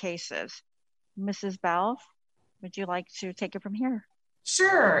represented cases. Mrs. Balf, would you like to take it from here?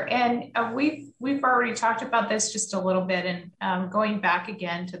 Sure, and we've already talked about this just a little bit, and going back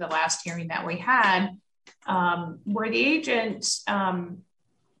again to the last hearing that we had, where the agent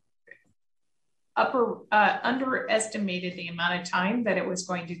underestimated the amount of time that it was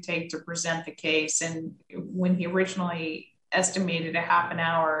going to take to present the case, and when he originally estimated a half an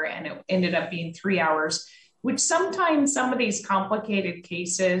hour, and it ended up being 3 hours, which sometimes some of these complicated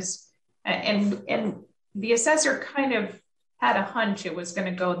cases, and the assessor kind of had a hunch it was going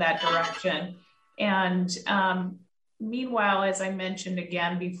to go that direction. And meanwhile, as I mentioned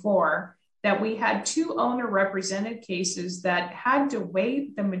again before, that we had 2 owner represented cases that had to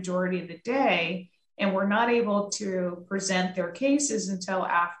wait the majority of the day and were not able to present their cases until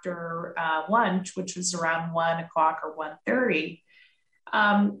after lunch, which was around 1 o'clock or 1:30.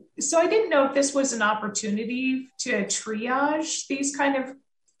 So I didn't know if this was an opportunity to triage these kind of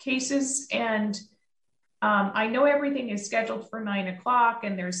cases. And I know everything is scheduled for 9 o'clock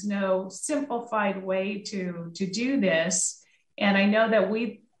and there's no simplified way to do this. And I know that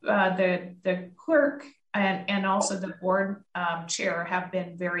the clerk and also the board chair have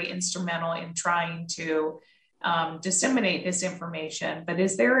been very instrumental in trying to disseminate this information. But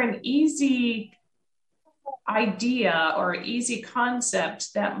is there an easy idea or easy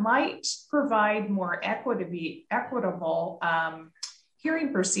concept that might provide more equitable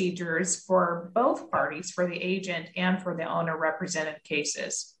hearing procedures for both parties, for the agent and for the owner represented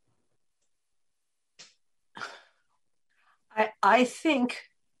cases? I think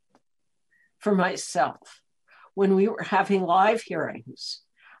for myself, when we were having live hearings,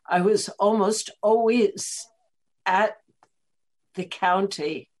 I was almost always at the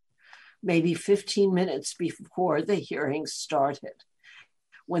county maybe 15 minutes before the hearing started,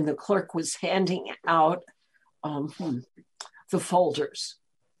 when the clerk was handing out the folders.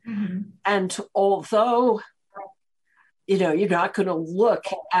 Mm-hmm. And although, you're not going to look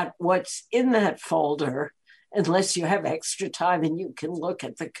at what's in that folder unless you have extra time and you can look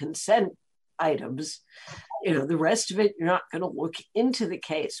at the consent items, the rest of it, you're not going to look into the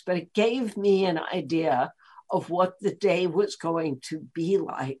case. But it gave me an idea of what the day was going to be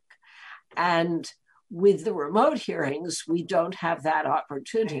like. And with the remote hearings, we don't have that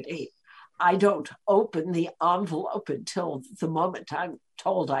opportunity. I don't open the envelope until the moment I'm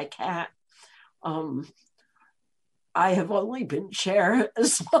told I can. I have only been chair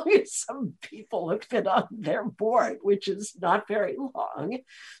as long as some people have been on their board, which is not very long.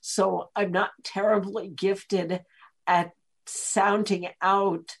 So I'm not terribly gifted at sounding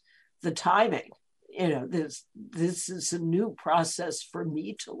out the timing. This is a new process for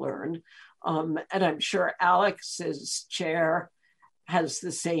me to learn. And I'm sure Alex's chair has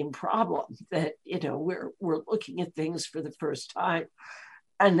the same problem, that, we're looking at things for the first time.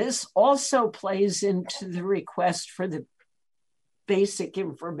 And this also plays into the request for the basic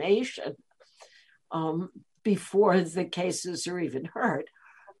information before the cases are even heard.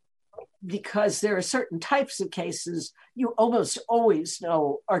 Because there are certain types of cases you almost always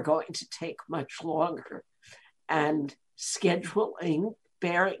know are going to take much longer. And scheduling,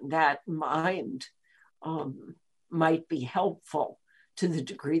 bearing that in mind, might be helpful to the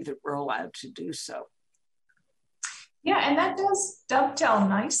degree that we're allowed to do so. Yeah, and that does dovetail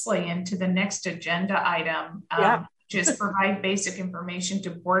nicely into the next agenda item, which is provide basic information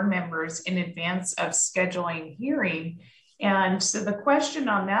to board members in advance of scheduling hearing. And so the question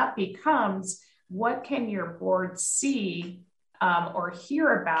on that becomes, what can your board see or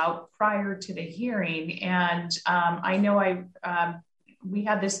hear about prior to the hearing? And I know we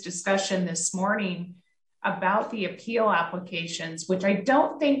had this discussion this morning about the appeal applications, which I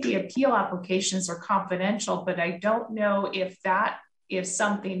don't think the appeal applications are confidential, but I don't know if that is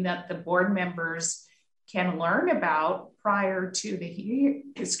something that the board members can learn about prior to the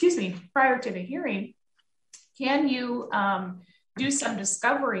hearing. Can you do some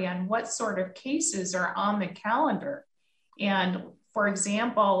discovery on what sort of cases are on the calendar? And for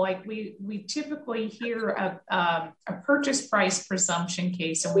example, like we typically hear a purchase price presumption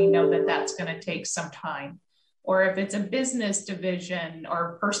case, and we know that that's going to take some time. Or if it's a business division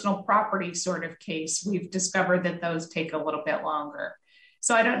or personal property sort of case, we've discovered that those take a little bit longer.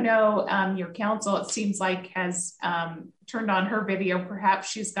 So I don't know, your counsel, it seems like, has turned on her video. Perhaps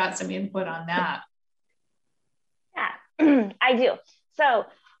she's got some input on that. Yeah, I do. So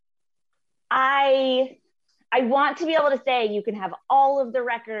I want to be able to say you can have all of the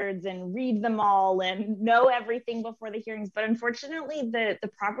records and read them all and know everything before the hearings, but unfortunately the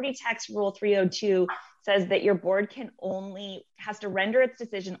property tax rule 302 says that your board has to render its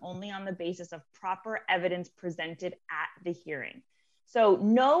decision only on the basis of proper evidence presented at the hearing. So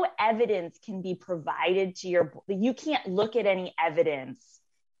no evidence can be provided to you can't look at any evidence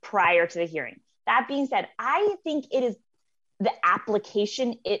prior to the hearing. That being said, I think it is the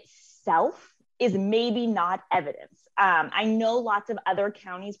application itself is maybe not evidence. I know lots of other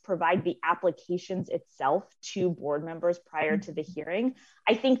counties provide the applications itself to board members prior to the hearing.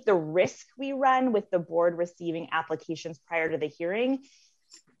 I think the risk we run with the board receiving applications prior to the hearing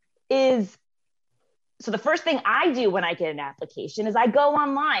is, so the first thing I do when I get an application is I go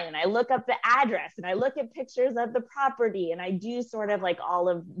online and I look up the address and I look at pictures of the property and I do sort of like all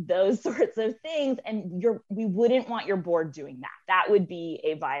of those sorts of things. And we wouldn't want your board doing that. That would be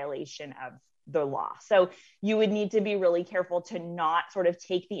a violation of the law. So you would need to be really careful to not sort of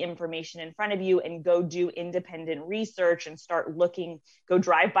take the information in front of you and go do independent research and start looking, go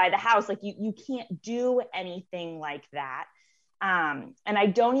drive by the house. Like you can't do anything like that. And I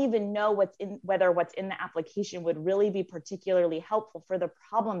don't even know whether what's in the application would really be particularly helpful for the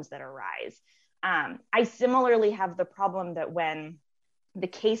problems that arise. I similarly have the problem that when the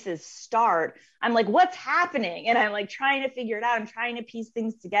cases start, I'm like, what's happening? And I'm like trying to figure it out. I'm trying to piece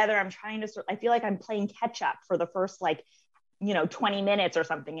things together. I feel like I'm playing catch up for the first 20 minutes or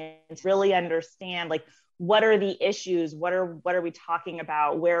something. And to really understand like, what are the issues? What are we talking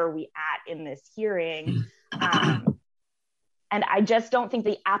about? Where are we at in this hearing? And I just don't think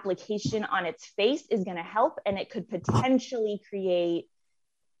the application on its face is going to help. And it could potentially create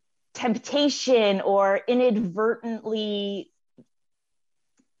temptation or inadvertently,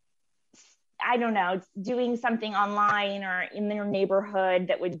 I don't know, doing something online or in your neighborhood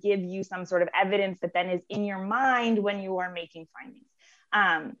that would give you some sort of evidence that then is in your mind when you are making findings.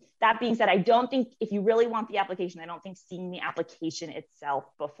 That being said, I don't think if you really want the application, I don't think seeing the application itself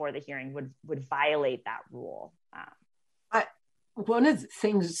before the hearing would violate that rule. One of the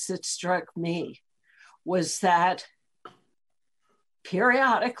things that struck me was that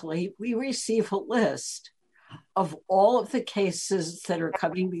periodically we receive a list of all of the cases that are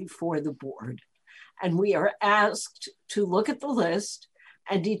coming before the board. And we are asked to look at the list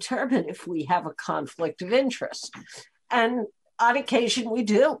and determine if we have a conflict of interest. And on occasion we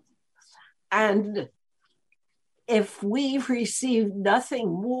do. And if we receive nothing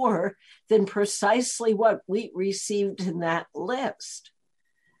more than precisely what we received in that list,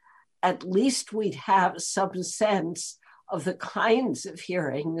 at least we'd have some sense of the kinds of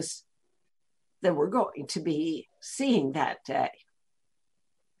hearings that we're going to be seeing that day.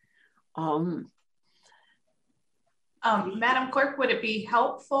 Madam Clerk, would it be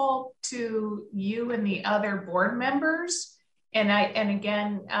helpful to you and the other board members? And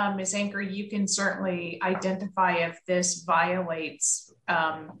again, Ms. Anchor, you can certainly identify if this violates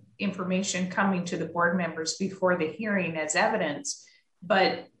information coming to the board members before the hearing as evidence,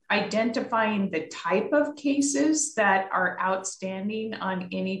 but identifying the type of cases that are outstanding on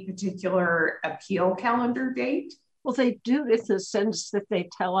any particular appeal calendar date? Well, they do in the sense that they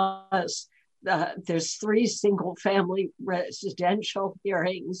tell us there's 3 single family residential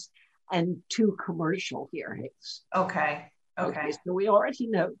hearings and 2 commercial hearings. Okay. So we already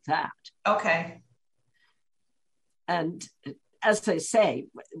know that. Okay. And as I say,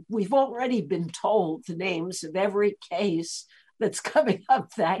 we've already been told the names of every case that's coming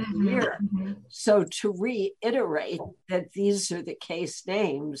up that year. So to reiterate that these are the case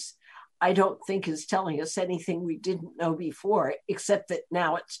names, I don't think is telling us anything we didn't know before, except that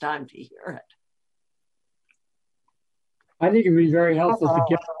now it's time to hear it. I think it would be very helpful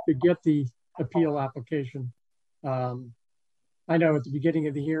to get the appeal application. I know at the beginning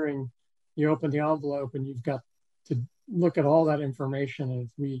of the hearing, you open the envelope and you've got to look at all that information. And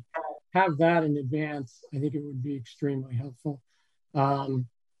if we have that in advance, I think it would be extremely helpful.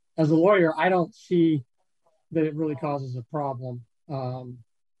 As a lawyer, I don't see that it really causes a problem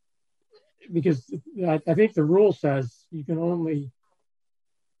because I think the rule says you can only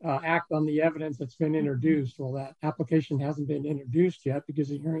act on the evidence that's been introduced. Well, that application hasn't been introduced yet because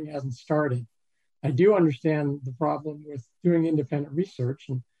the hearing hasn't started. I do understand the problem with doing independent research,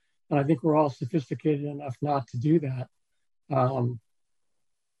 and I think we're all sophisticated enough not to do that.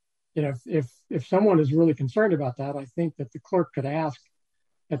 If someone is really concerned about that, I think that the clerk could ask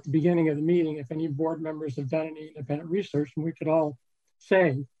at the beginning of the meeting if any board members have done any independent research, and we could all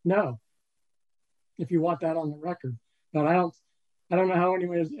say no, if you want that on the record. But I don't know how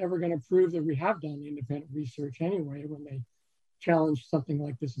anyone is ever going to prove that we have done independent research anyway when they challenge something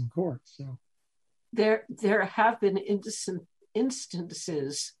like this in court. So there have been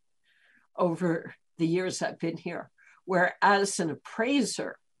instances over the years I've been here where, as an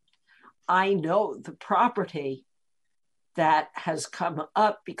appraiser, I know the property that has come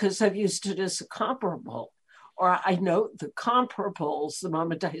up because I've used it as a comparable, or I know the comparables the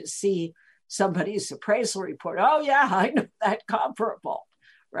moment I see somebody's appraisal report. Oh yeah, I know that comparable,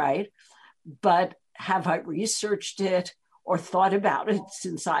 right? But have I researched it or thought about it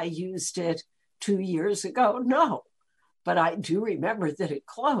since I used it 2 years ago? No, but I do remember that it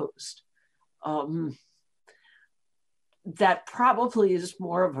closed. That probably is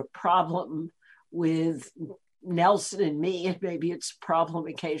more of a problem with Nelson and me, and maybe it's a problem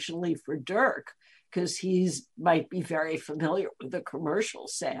occasionally for Dirk, because he's might be very familiar with the commercial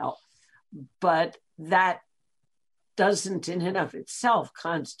sale, but that doesn't in and of itself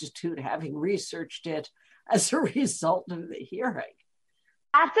constitute having researched it as a result of the hearing.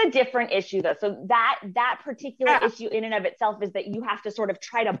 That's a different issue though. So that particular issue in and of itself is that you have to sort of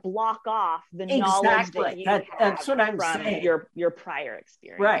try to block off the knowledge that you have that's what I'm from saying. Your prior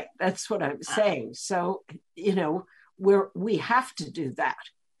experience. Right, that's what I'm saying. So, we have to do that.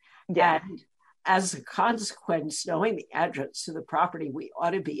 Yeah. And as a consequence, knowing the address to the property, we ought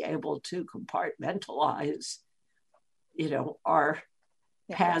to be able to compartmentalize, our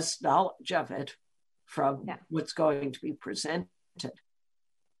past knowledge of it from what's going to be presented.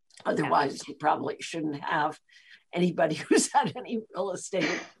 Otherwise, you probably shouldn't have anybody who's had any real estate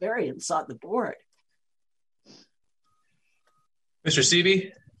experience on the board. Mr.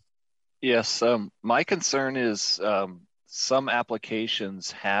 Seavey? Yes, my concern is some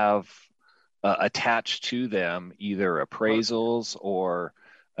applications have attached to them either appraisals or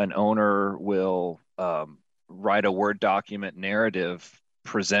an owner will write a Word document narrative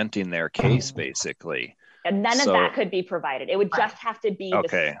presenting their case, basically. And none of that could be provided. It would just have to be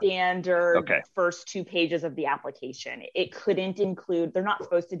the standard first 2 pages of the application. It couldn't include, they're not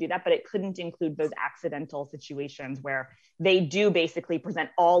supposed to do that, but it couldn't include those accidental situations where they do basically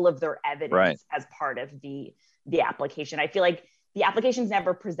present all of their evidence as part of the application. I feel like the application's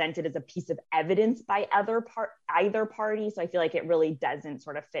never presented as a piece of evidence by either party. So I feel like it really doesn't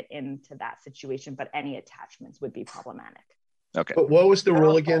sort of fit into that situation, but any attachments would be problematic. Okay. But what was the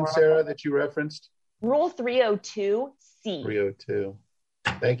rule again, Sarah, that you referenced? Rule 302C. 302.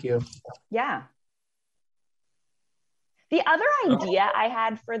 Thank you. Yeah. The other idea I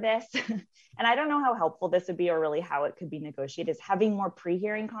had for this, and I don't know how helpful this would be or really how it could be negotiated, is having more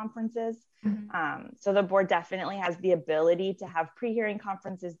pre-hearing conferences. So the board definitely has the ability to have pre-hearing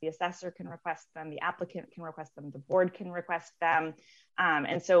conferences. The assessor can request them, the applicant can request them, the board can request them.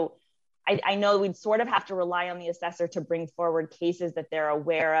 And so I know we'd sort of have to rely on the assessor to bring forward cases that they're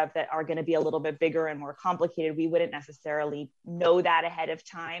aware of that are going to be a little bit bigger and more complicated. We wouldn't necessarily know that ahead of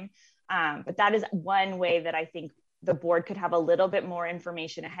time. But that is one way that I think the board could have a little bit more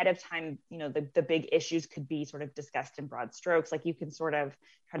information ahead of time. You know, the big issues could be sort of discussed in broad strokes. Like you can sort of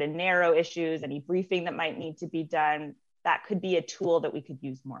try to narrow issues, any briefing that might need to be done. That could be a tool that we could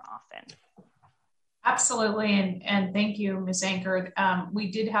use more often. Absolutely. And thank you, Ms. Anchor.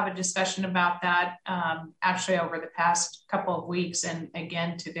 We did have a discussion about that actually over the past couple of weeks and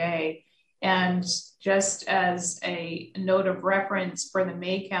again today. And just as a note of reference for the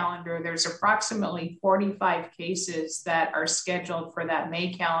May calendar, there's approximately 45 cases that are scheduled for that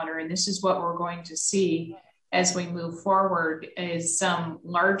May calendar. And this is what we're going to see as we move forward, is some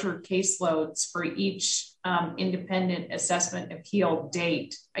larger caseloads for each independent assessment appeal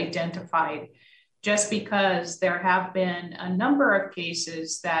date identified. Just because there have been a number of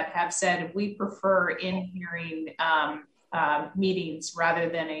cases that have said we prefer in-hearing meetings rather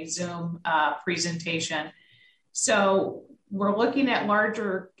than a Zoom presentation. So we're looking at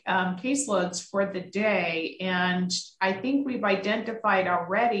larger caseloads for the day. And I think we've identified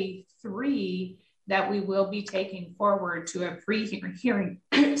already 3 that we will be taking forward to a pre-hearing,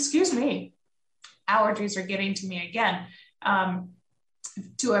 excuse me, allergies are getting to me again.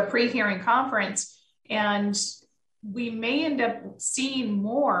 To a pre-hearing conference, and we may end up seeing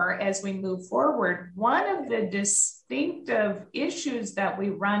more as we move forward. One of the distinctive issues that we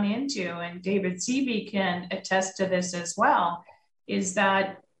run into, and David Seavey can attest to this as well, is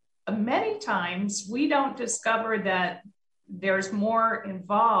that many times we don't discover that there's more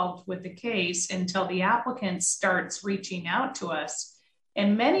involved with the case until the applicant starts reaching out to us.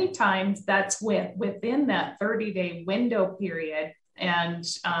 And many times that's within that 30-day window period. And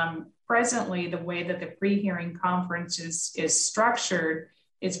presently, the way that the pre-hearing conference is structured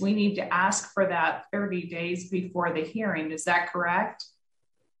is we need to ask for that 30 days before the hearing. Is that correct?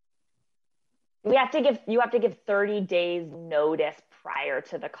 You have to give 30 days notice prior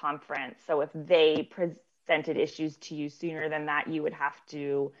to the conference. So if they presented issues to you sooner than that, you would have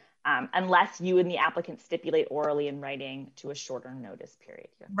to, unless you and the applicant stipulate orally in writing, to a shorter notice period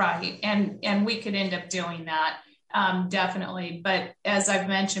here. Right, and we could end up doing that. Definitely. But as I've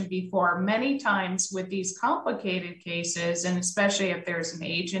mentioned before, many times with these complicated cases, and especially if there's an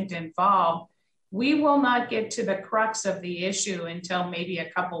agent involved, we will not get to the crux of the issue until maybe a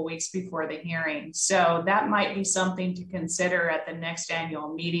couple weeks before the hearing. So that might be something to consider at the next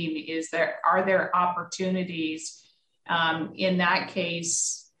annual meeting. Are there opportunities in that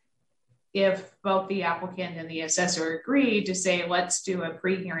case, if both the applicant and the assessor agree, to say, let's do a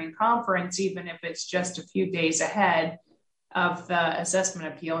pre-hearing conference, even if it's just a few days ahead of the assessment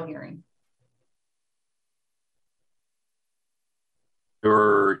appeal hearing?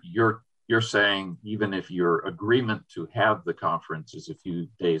 You're saying even if your agreement to have the conference is a few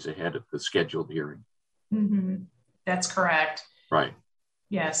days ahead of the scheduled hearing? Mm-hmm. That's correct. Right.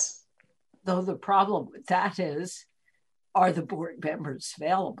 Yes. Though the problem with that is, are the board members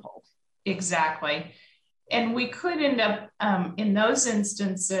available? Exactly. And we could end up in those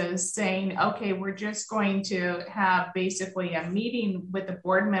instances saying, okay, we're just going to have basically a meeting with the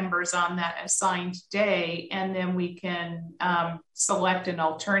board members on that assigned day, and then we can select an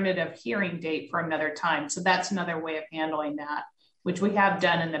alternative hearing date for another time. So that's another way of handling that, which we have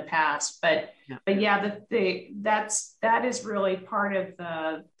done in the past. But yeah, that is really part of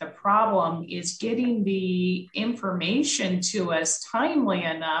the problem, is getting the information to us timely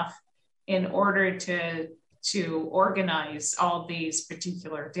enough in order to organize all these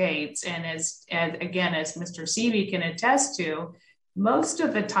particular dates. And as Mr. Seavey can attest to, most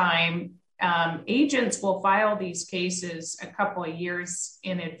of the time, agents will file these cases a couple of years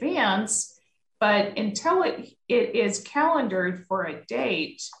in advance, but until it is calendared for a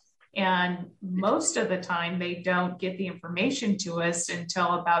date, And most of the time, they don't get the information to us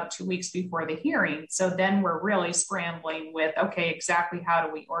until about 2 weeks before the hearing. So then we're really scrambling with, okay, exactly how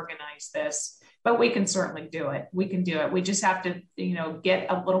do we organize this? But we can certainly do it. We can do it. We just have to, get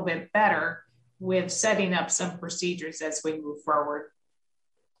a little bit better with setting up some procedures as we move forward.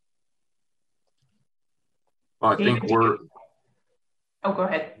 Well, I think we're. Oh, go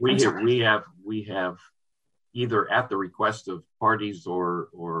ahead. We have either at the request of parties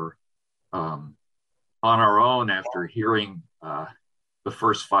or on our own after hearing the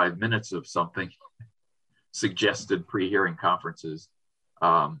first 5 minutes of something suggested pre-hearing conferences,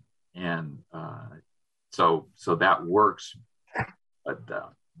 and so that works. But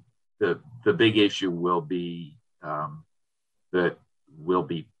the big issue will be that we'll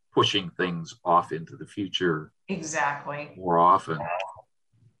be pushing things off into the future exactly more often.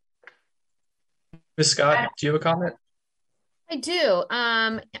 Ms. Scott, do you have a comment? I do.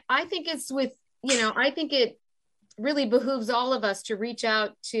 I think I think it really behooves all of us to reach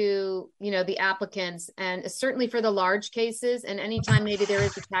out to, the applicants, and certainly for the large cases, and anytime maybe there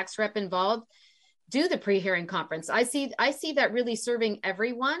is a tax rep involved, do the pre-hearing conference. I see that really serving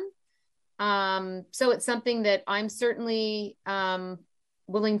everyone. So it's something that I'm certainly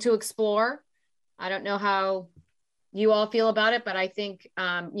willing to explore. I don't know how you all feel about it, but I think,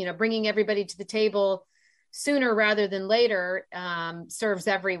 bringing everybody to the table sooner rather than later serves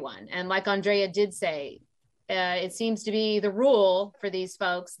everyone. And like Andrea did say, it seems to be the rule for these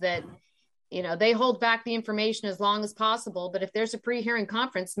folks that, they hold back the information as long as possible. But if there's a pre-hearing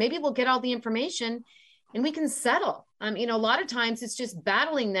conference, maybe we'll get all the information and we can settle. A lot of times it's just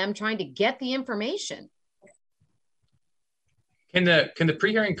battling them trying to get the information. Can the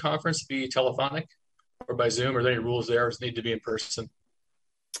pre-hearing conference be telephonic or by Zoom? Are there any rules there, or does it need to be in person?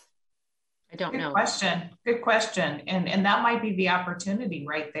 I don't know. Good question. And that might be the opportunity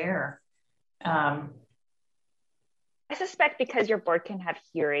right there. I suspect because your board can have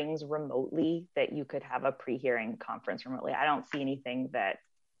hearings remotely that you could have a pre-hearing conference remotely. I don't see anything that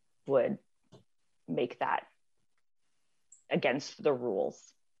would make that against the rules.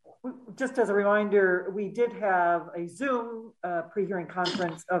 Just as a reminder, we did have a Zoom pre-hearing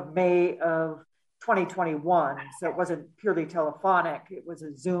conference of May of 2021. So it wasn't purely telephonic, it was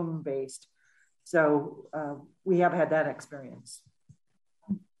a Zoom based. So we have had that experience.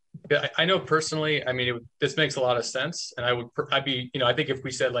 Yeah, I know personally, this makes a lot of sense. And I think if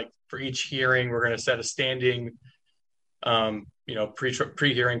we said, like, for each hearing, we're going to set a standing,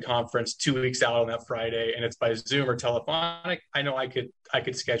 pre-hearing conference 2 weeks out on that Friday, and it's by Zoom or telephonic, I know I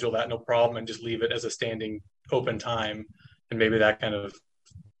could schedule that no problem and just leave it as a standing open time. And maybe that kind of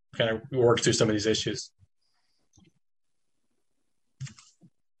works through some of these issues.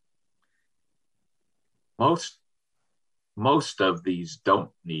 Most of these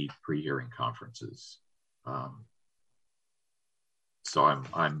don't need pre-hearing conferences, so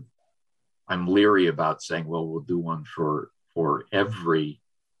I'm leery about saying, well, we'll do one for every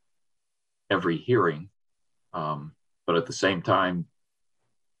hearing, but at the same time,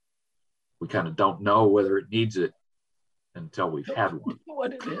 we kind of don't know whether it needs it until we've had one.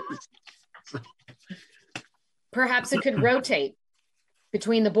 What it is. Perhaps it could rotate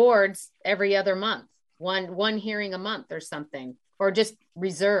between the boards every other month. One hearing a month or something, or just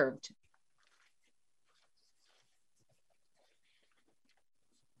reserved.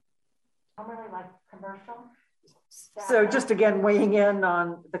 I'm really like commercial. So just again, weighing in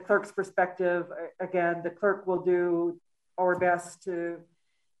on the clerk's perspective, again, the clerk will do our best to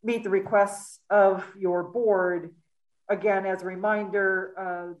meet the requests of your board. Again, as a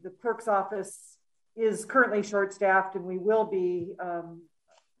reminder, the clerk's office is currently short-staffed, and we will be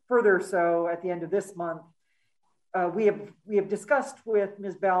further so at the end of this month. We have discussed with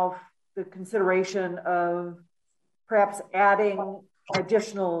Ms. Balfe the consideration of perhaps adding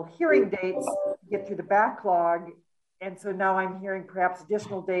additional hearing dates to get through the backlog. And so now I'm hearing perhaps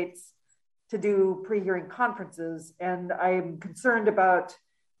additional dates to do pre-hearing conferences. And I'm concerned about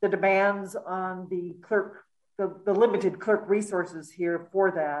the demands on the clerk, the limited clerk resources here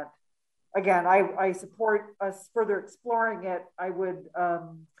for that. Again, I support us further exploring it. I would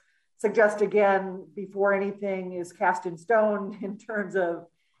suggest again, before anything is cast in stone in terms of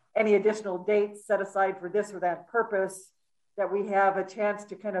any additional dates set aside for this or that purpose, that we have a chance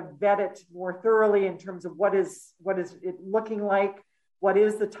to kind of vet it more thoroughly in terms of what is it looking like, what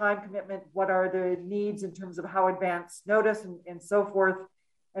is the time commitment, what are the needs in terms of how advance notice and so forth.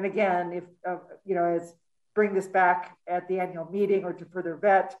 And again, if, as bring this back at the annual meeting or to further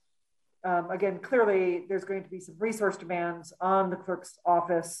vet, again, clearly there's going to be some resource demands on the clerk's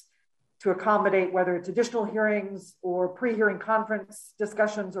office to accommodate whether it's additional hearings or pre-hearing conference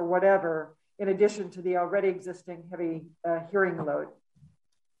discussions or whatever, in addition to the already existing heavy hearing load.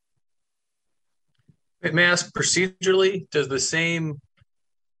 May I ask procedurally, does the same,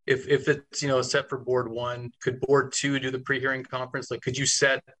 if it's, set for board one, could board two do the pre-hearing conference? Like, could you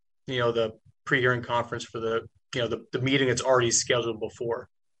set, the pre-hearing conference for the, the meeting that's already scheduled before,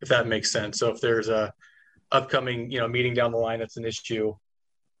 if that makes sense? So if there's a upcoming, meeting down the line that's an issue,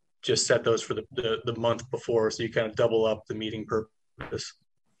 just set those for the month before, so you kind of double up the meeting purpose.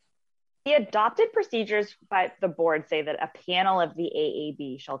 The adopted procedures by the board say that a panel of the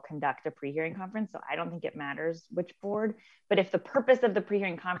AAB shall conduct a pre-hearing conference. So I don't think it matters which board, but if the purpose of the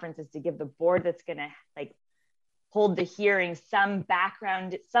pre-hearing conference is to give the board that's going to hold the hearing some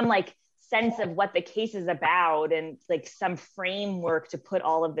background, some sense of what the case is about, and some framework to put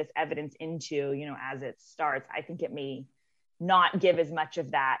all of this evidence into, as it starts, I think it may not give as much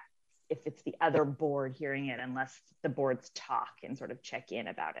of that if it's the other board hearing it, unless the boards talk and sort of check in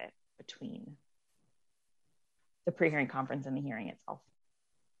about it between the pre-hearing conference and the hearing itself.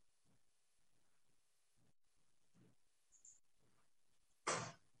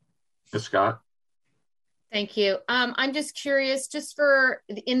 Ms. Scott? Thank you. I'm just curious, just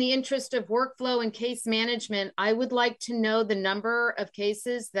in the interest of workflow and case management, I would like to know the number of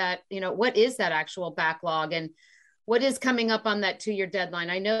cases that, what is that actual backlog and what is coming up on that 2-year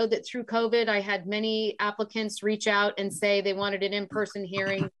deadline? I know that through COVID, I had many applicants reach out and say they wanted an in-person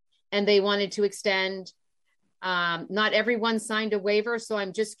hearing and they wanted to extend. Not everyone signed a waiver. So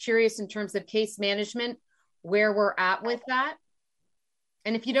I'm just curious in terms of case management, where we're at with that.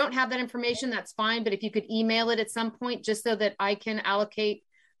 And if you don't have that information, that's fine. But if you could email it at some point, just so that I can allocate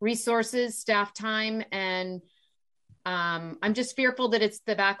resources, staff time. And I'm just fearful that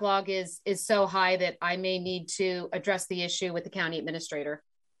the backlog is so high that I may need to address the issue with the county administrator.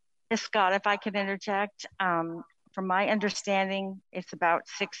 Ms. Scott, if I could interject, from my understanding, it's about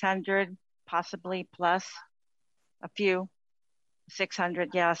 600, possibly plus a few,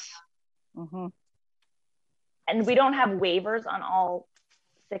 600, yes. Mm-hmm. And we don't have waivers on all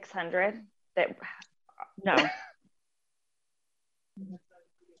 600 that no.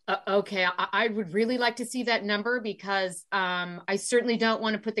 Okay, I would really like to see that number, because I certainly don't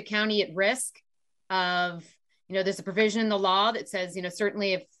want to put the county at risk of, there's a provision in the law that says,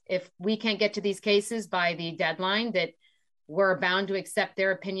 certainly if we can't get to these cases by the deadline, that we're bound to accept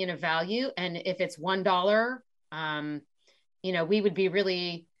their opinion of value. And if it's $1, we would be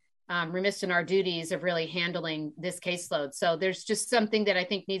really remiss in our duties of really handling this caseload. So there's just something that I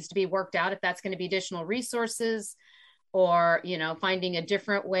think needs to be worked out, if that's going to be additional resources, or, finding a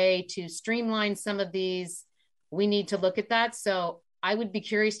different way to streamline some of these. We need to look at that. So I would be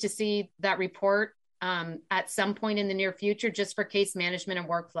curious to see that report at some point in the near future, just for case management and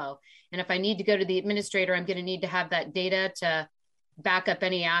workflow. And if I need to go to the administrator, I'm going to need to have that data to back up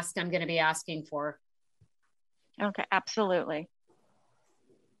any ask I'm going to be asking for. Okay, absolutely.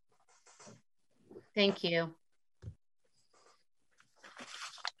 Thank you.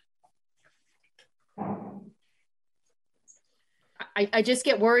 I just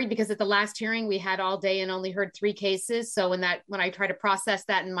get worried, because at the last hearing we had all day and only heard 3 cases. So when I try to process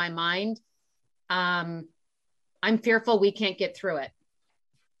that in my mind, I'm fearful we can't get through it.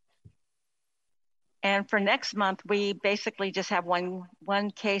 And for next month, we basically just have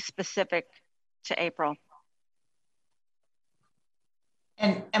one case specific to April.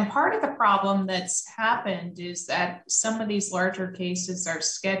 And part of the problem that's happened is that some of these larger cases are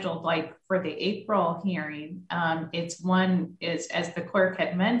scheduled, like for the April hearing. It's one, as the clerk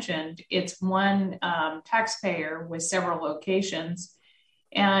had mentioned, it's one taxpayer with several locations.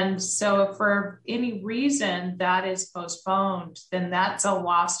 And so if for any reason that is postponed, then that's a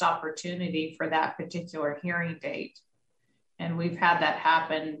lost opportunity for that particular hearing date. And we've had that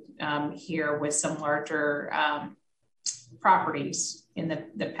happen here with some larger properties in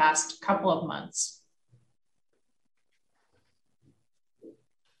the past couple of months.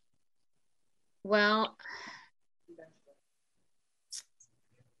 Well,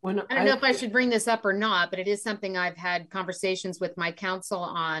 I don't know if I should bring this up or not, but it is something I've had conversations with my counsel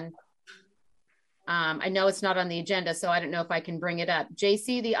on. I know it's not on the agenda, so I don't know if I can bring it up.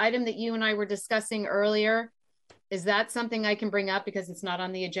 JC, the item that you and I were discussing earlier, is that something I can bring up because it's not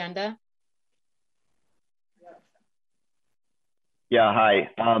on the agenda? Yeah, hi.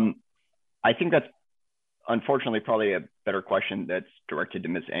 I think that's unfortunately probably a better question that's directed to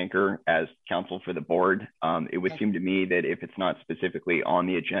Ms. Anchor as counsel for the board. It would seem to me that if it's not specifically on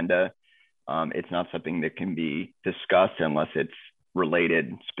the agenda, it's not something that can be discussed unless it's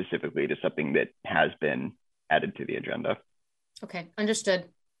related specifically to something that has been added to the agenda. Okay, understood.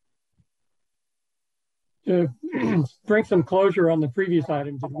 To bring some closure on the previous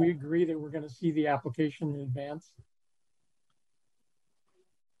item, did we agree that we're going to see the application in advance?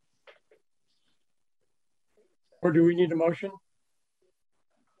 Or do we need a motion?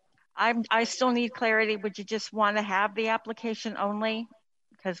 I still need clarity. Would you just want to have the application only?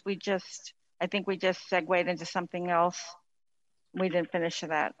 Because I think we just segued into something else. We didn't finish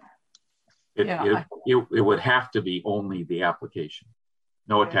that. It would have to be only the application,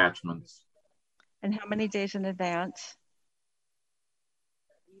 no attachments. And how many days in advance?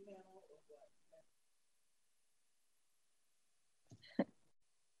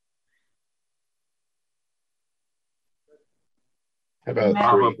 About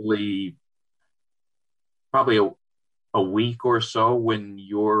probably a week or so when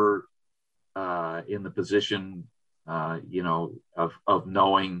you're in the position, of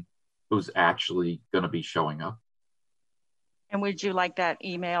knowing who's actually going to be showing up. And would you like that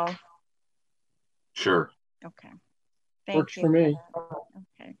email? Sure. Okay. Works for me.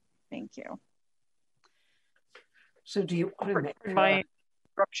 Okay. Thank you. So do you want to make my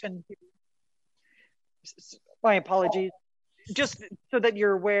interruption? My apologies. Just so that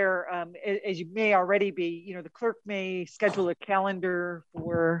you're aware, as you may already be, the clerk may schedule a calendar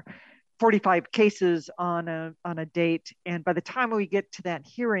for 45 cases on a date, and by the time we get to that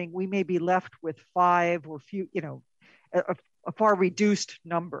hearing, we may be left with 5 or a far reduced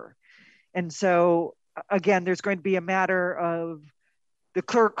number. And so again, there's going to be a matter of the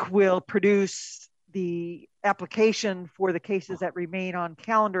clerk will produce the application for the cases that remain on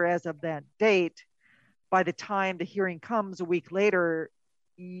calendar as of that date. By the time the hearing comes a week later,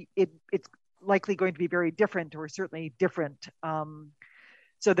 it's likely going to be very different, or certainly different.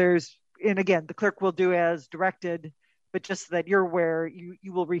 So and again, the clerk will do as directed, but just so that you're aware,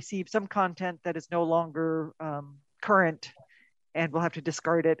 you will receive some content that is no longer current, and we'll have to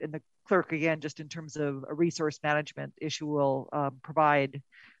discard it. And the clerk, again, just in terms of a resource management issue, will provide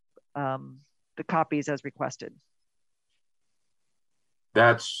the copies as requested.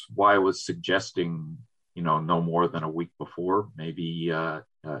 That's why I was suggesting, no more than a week before. Maybe,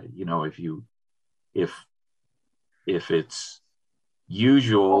 if it's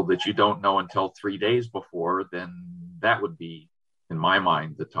usual that you don't know until 3 days before, then that would be, in my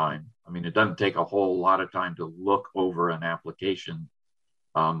mind, the time. I mean, it doesn't take a whole lot of time to look over an application,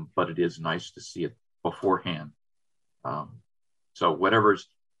 but it is nice to see it beforehand. So whatever's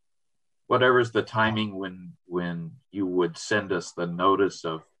the timing when you would send us the notice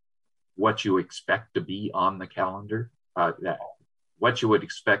of what you expect to be on the calendar, what you would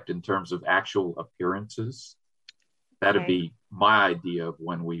expect in terms of actual appearances, that'd be my idea of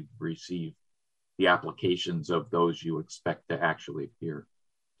when we receive the applications of those you expect to actually appear.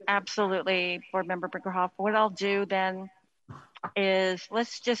 Absolutely, Board Member Brinkerhoff. What I'll do then is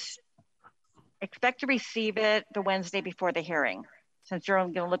let's just expect to receive it the Wednesday before the hearing, since you're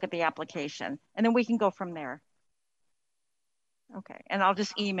only going to look at the application, and then we can go from there. Okay, and I'll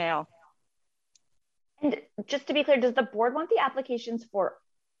just email. And just to be clear, does the board want the applications for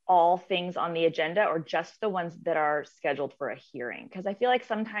all things on the agenda, or just the ones that are scheduled for a hearing? Because I feel like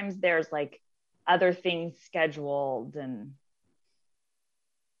sometimes there's like other things scheduled, and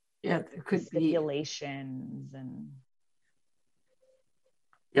there could stipulations and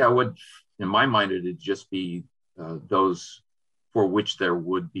in my mind, it'd just be those for which there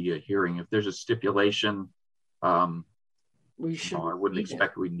would be a hearing. If there's a stipulation, I wouldn't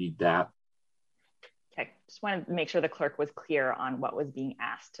expect we'd need that. Okay, just wanted to make sure the clerk was clear on what was being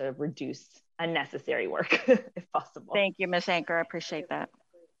asked to reduce unnecessary work, if possible. Thank you, Ms. Anchor. I appreciate that.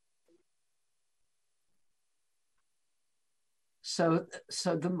 So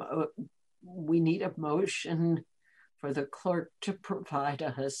we need a motion for the clerk to provide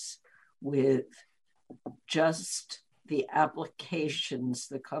us with just the applications,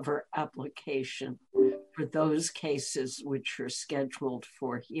 the cover application for those cases which are scheduled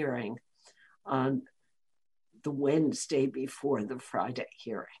for hearing on the Wednesday before the Friday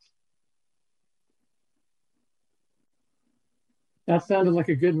hearing. That sounded like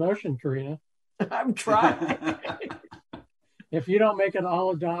a good motion, Karina. I'm trying. If you don't make it,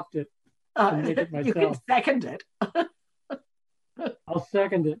 I'll adopt it. Make it myself. You can second it. I'll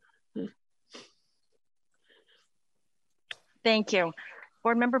second it. Thank you.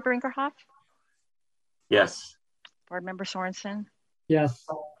 Board Member Brinkerhoff? Yes. Board Member Sorensen? Yes.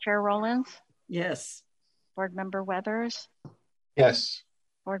 Chair Rollins? Yes. Board Member Weathers? Yes.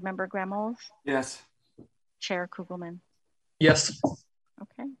 Board Member Gremmels? Yes. Chair Kugelman? Yes.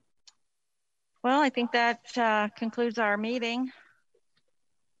 Okay. Well, I think that concludes our meeting.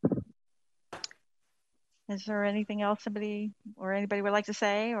 Is there anything else anybody would like to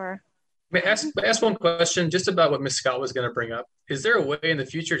say, or? May I ask one question just about what Ms. Scott was going to bring up? Is there a way in the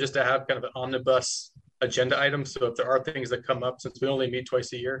future just to have kind of an omnibus agenda item? So if there are things that come up, since we only meet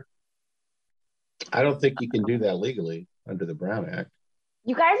twice a year? I don't think you can do that legally under the Brown Act.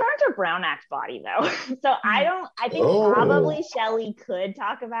 You guys aren't a Brown Act body though. So I think probably Shelley could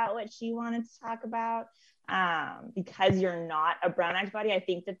talk about what she wanted to talk about. Because you're not a Brown Act body, I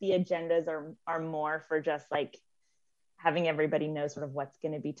think that the agendas are more for just like having everybody know sort of what's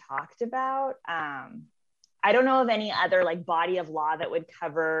going to be talked about. I don't know of any other like body of law that would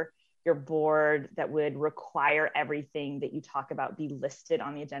cover your board that would require everything that you talk about be listed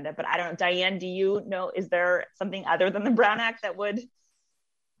on the agenda. But I don't know, Diane, do you know, is there something other than the Brown Act that would?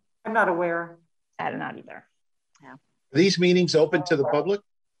 I'm not aware. I'm not either. Yeah. Are these meetings open to the public?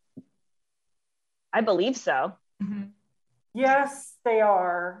 I believe so. Mm-hmm. Yes, they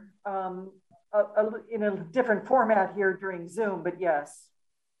are. In a different format here during Zoom, but yes.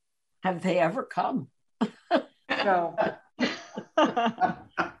 Have they ever come? No.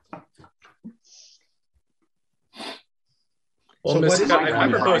 Well, Ms. Scott, I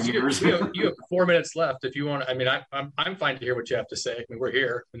propose you have 4 minutes left if you want. I mean, I'm fine to hear what you have to say. I mean, we're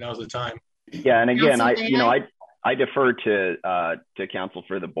here, and now's the time. Yeah, and again, I defer to counsel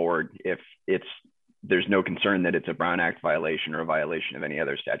for the board if there's no concern that it's a Brown Act violation or a violation of any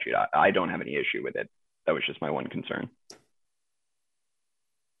other statute. I don't have any issue with it. That was just my one concern.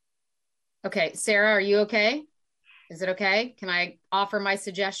 Okay, Sarah, are you okay? Is it okay? Can I offer my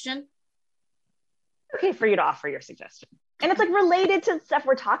suggestion? Okay for you to offer your suggestion. And it's like related to stuff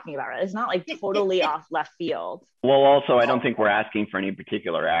we're talking about, right? It's not like totally off left field. Well, also, I don't think we're asking for any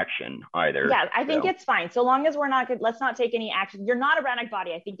particular action either. Yeah, I think it's fine. So long as we're not good, let's not take any action. You're not a Brown Act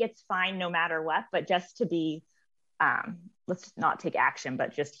body. I think it's fine no matter what, but just to be, let's not take action,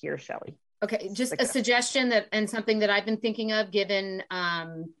 but just hear Shelley. Okay, just a suggestion and something that I've been thinking of given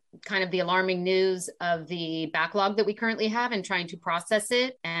kind of the alarming news of the backlog that we currently have and trying to process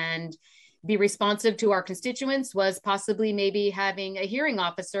it and be responsive to our constituents was possibly maybe having a hearing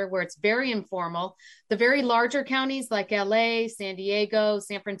officer where it's very informal. The very larger counties like LA, San Diego,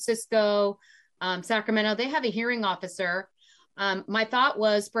 San Francisco, Sacramento, they have a hearing officer. My thought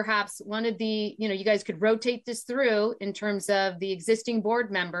was perhaps one of the, you guys could rotate this through in terms of the existing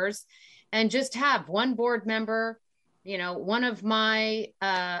board members and just have one board member, one of my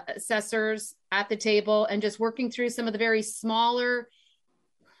assessors at the table and just working through some of the very smaller,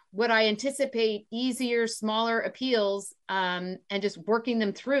 what I anticipate easier, smaller appeals and just working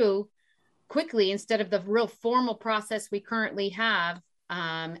them through quickly instead of the real formal process we currently have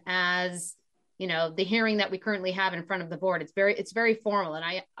as, the hearing that we currently have in front of the board. It's very formal.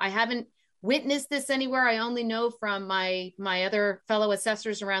 And I haven't witnessed this anywhere. I only know from my other fellow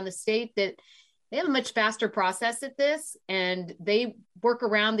assessors around the state that they have a much faster process at this and they work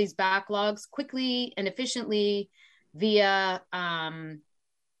around these backlogs quickly and efficiently via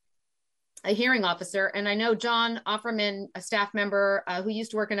a hearing officer. And I know John Offerman, a staff member who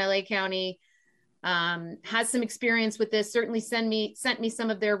used to work in LA County, has some experience with this, certainly sent me some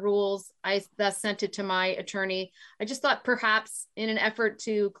of their rules. I thus sent it to my attorney. I just thought perhaps in an effort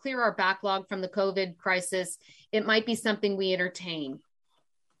to clear our backlog from the COVID crisis, it might be something we entertain.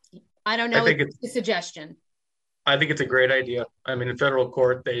 I don't know, it's a suggestion. I think it's a great idea. I mean, in federal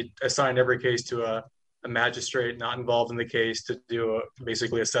court, they assign every case to a magistrate not involved in the case to do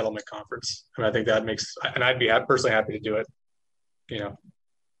basically a settlement conference. And I think that and I'd be personally happy to do it, I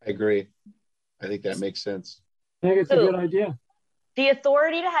agree. I think that makes sense. I think it's a good idea. The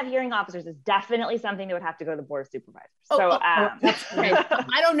authority to have hearing officers is definitely something that would have to go to the Board of Supervisors. Okay.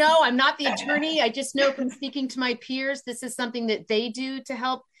 I don't know. I'm not the attorney. I just know from speaking to my peers, this is something that they do to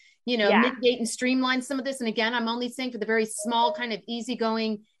help, mitigate and streamline some of this. And again, I'm only saying for the very small kind of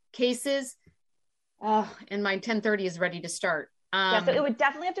easygoing cases. And my 10:30 is ready to start. So it would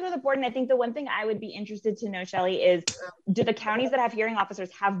definitely have to go to the board. And I think the one thing I would be interested to know, Shelley, is do the counties that have hearing officers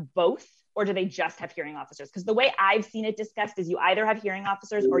have both, or do they just have hearing officers? Because the way I've seen it discussed is you either have hearing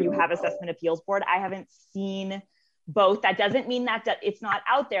officers or you have assessment appeals board. I haven't seen both. That doesn't mean that it's not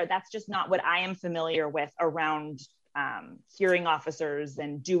out there. That's just not what I am familiar with around hearing officers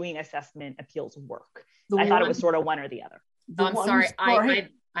and doing assessment appeals work. I thought it was sort of one or the other. I'm sorry.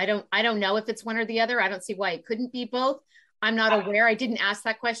 I don't know if it's one or the other. I don't see why it couldn't be both. I'm not aware. I didn't ask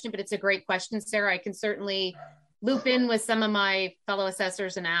that question, but it's a great question, Sarah. I can certainly loop in with some of my fellow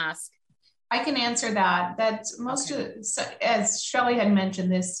assessors and ask. I can answer that. That's as Shelley had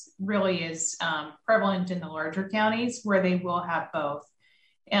mentioned, this really is prevalent in the larger counties where they will have both.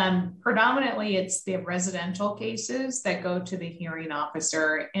 And predominantly it's the residential cases that go to the hearing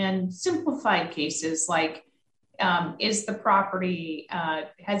officer, and simplified cases like Is the property,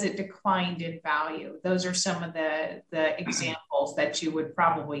 has it declined in value? Those are some of the examples that you would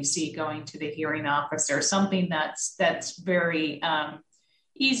probably see going to the hearing officer, something that's very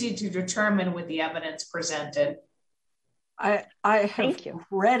easy to determine with the evidence presented. I have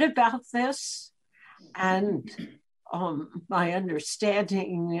read about this, and my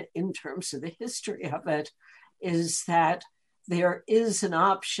understanding in terms of the history of it is that there is an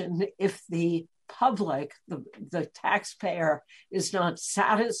option if the public, the taxpayer, is not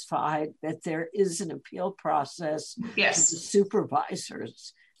satisfied, that there is an appeal process to the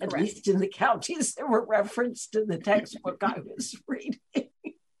supervisors. Correct. At least in the counties that were referenced in the textbook I was reading.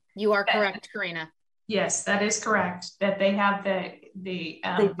 You are correct, Karina. Yes, that is correct. That they have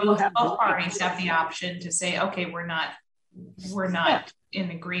both parties have the option to say, okay, we're not in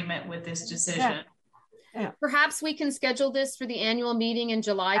agreement with this decision. Yeah. Perhaps we can schedule this for the annual meeting in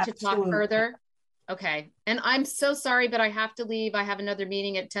July to talk further. Okay. And I'm so sorry, but I have to leave. I have another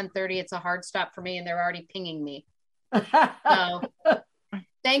meeting at 10:30. It's a hard stop for me, and they're already pinging me. So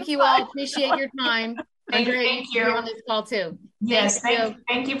thank you all. Appreciate your time. Thank you. On this call too. Yes,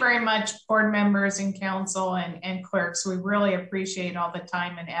 thank you very much, board members and council and clerks. We really appreciate all the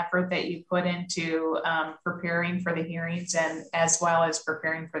time and effort that you put into preparing for the hearings and as well as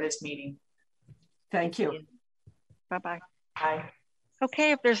preparing for this meeting. Thank you. Bye-bye. Bye.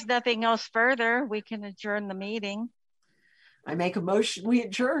 Okay, if there's nothing else further, we can adjourn the meeting. I make a motion, we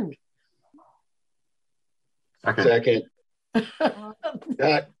adjourn. Second.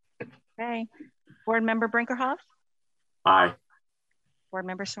 Okay. Board Member Brinkerhoff? Aye. Board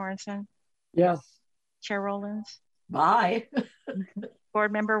Member Sorensen? Yes. Chair Rollins? Bye.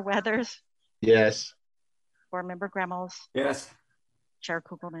 Board Member Weathers? Yes. Board Member Gremmels? Yes. Chair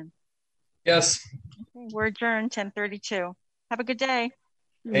Kugelman? Yes. Okay, we're adjourned 10:32. Have a good day.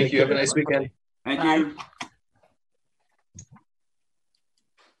 Thank you. Have a nice weekend. Thank you.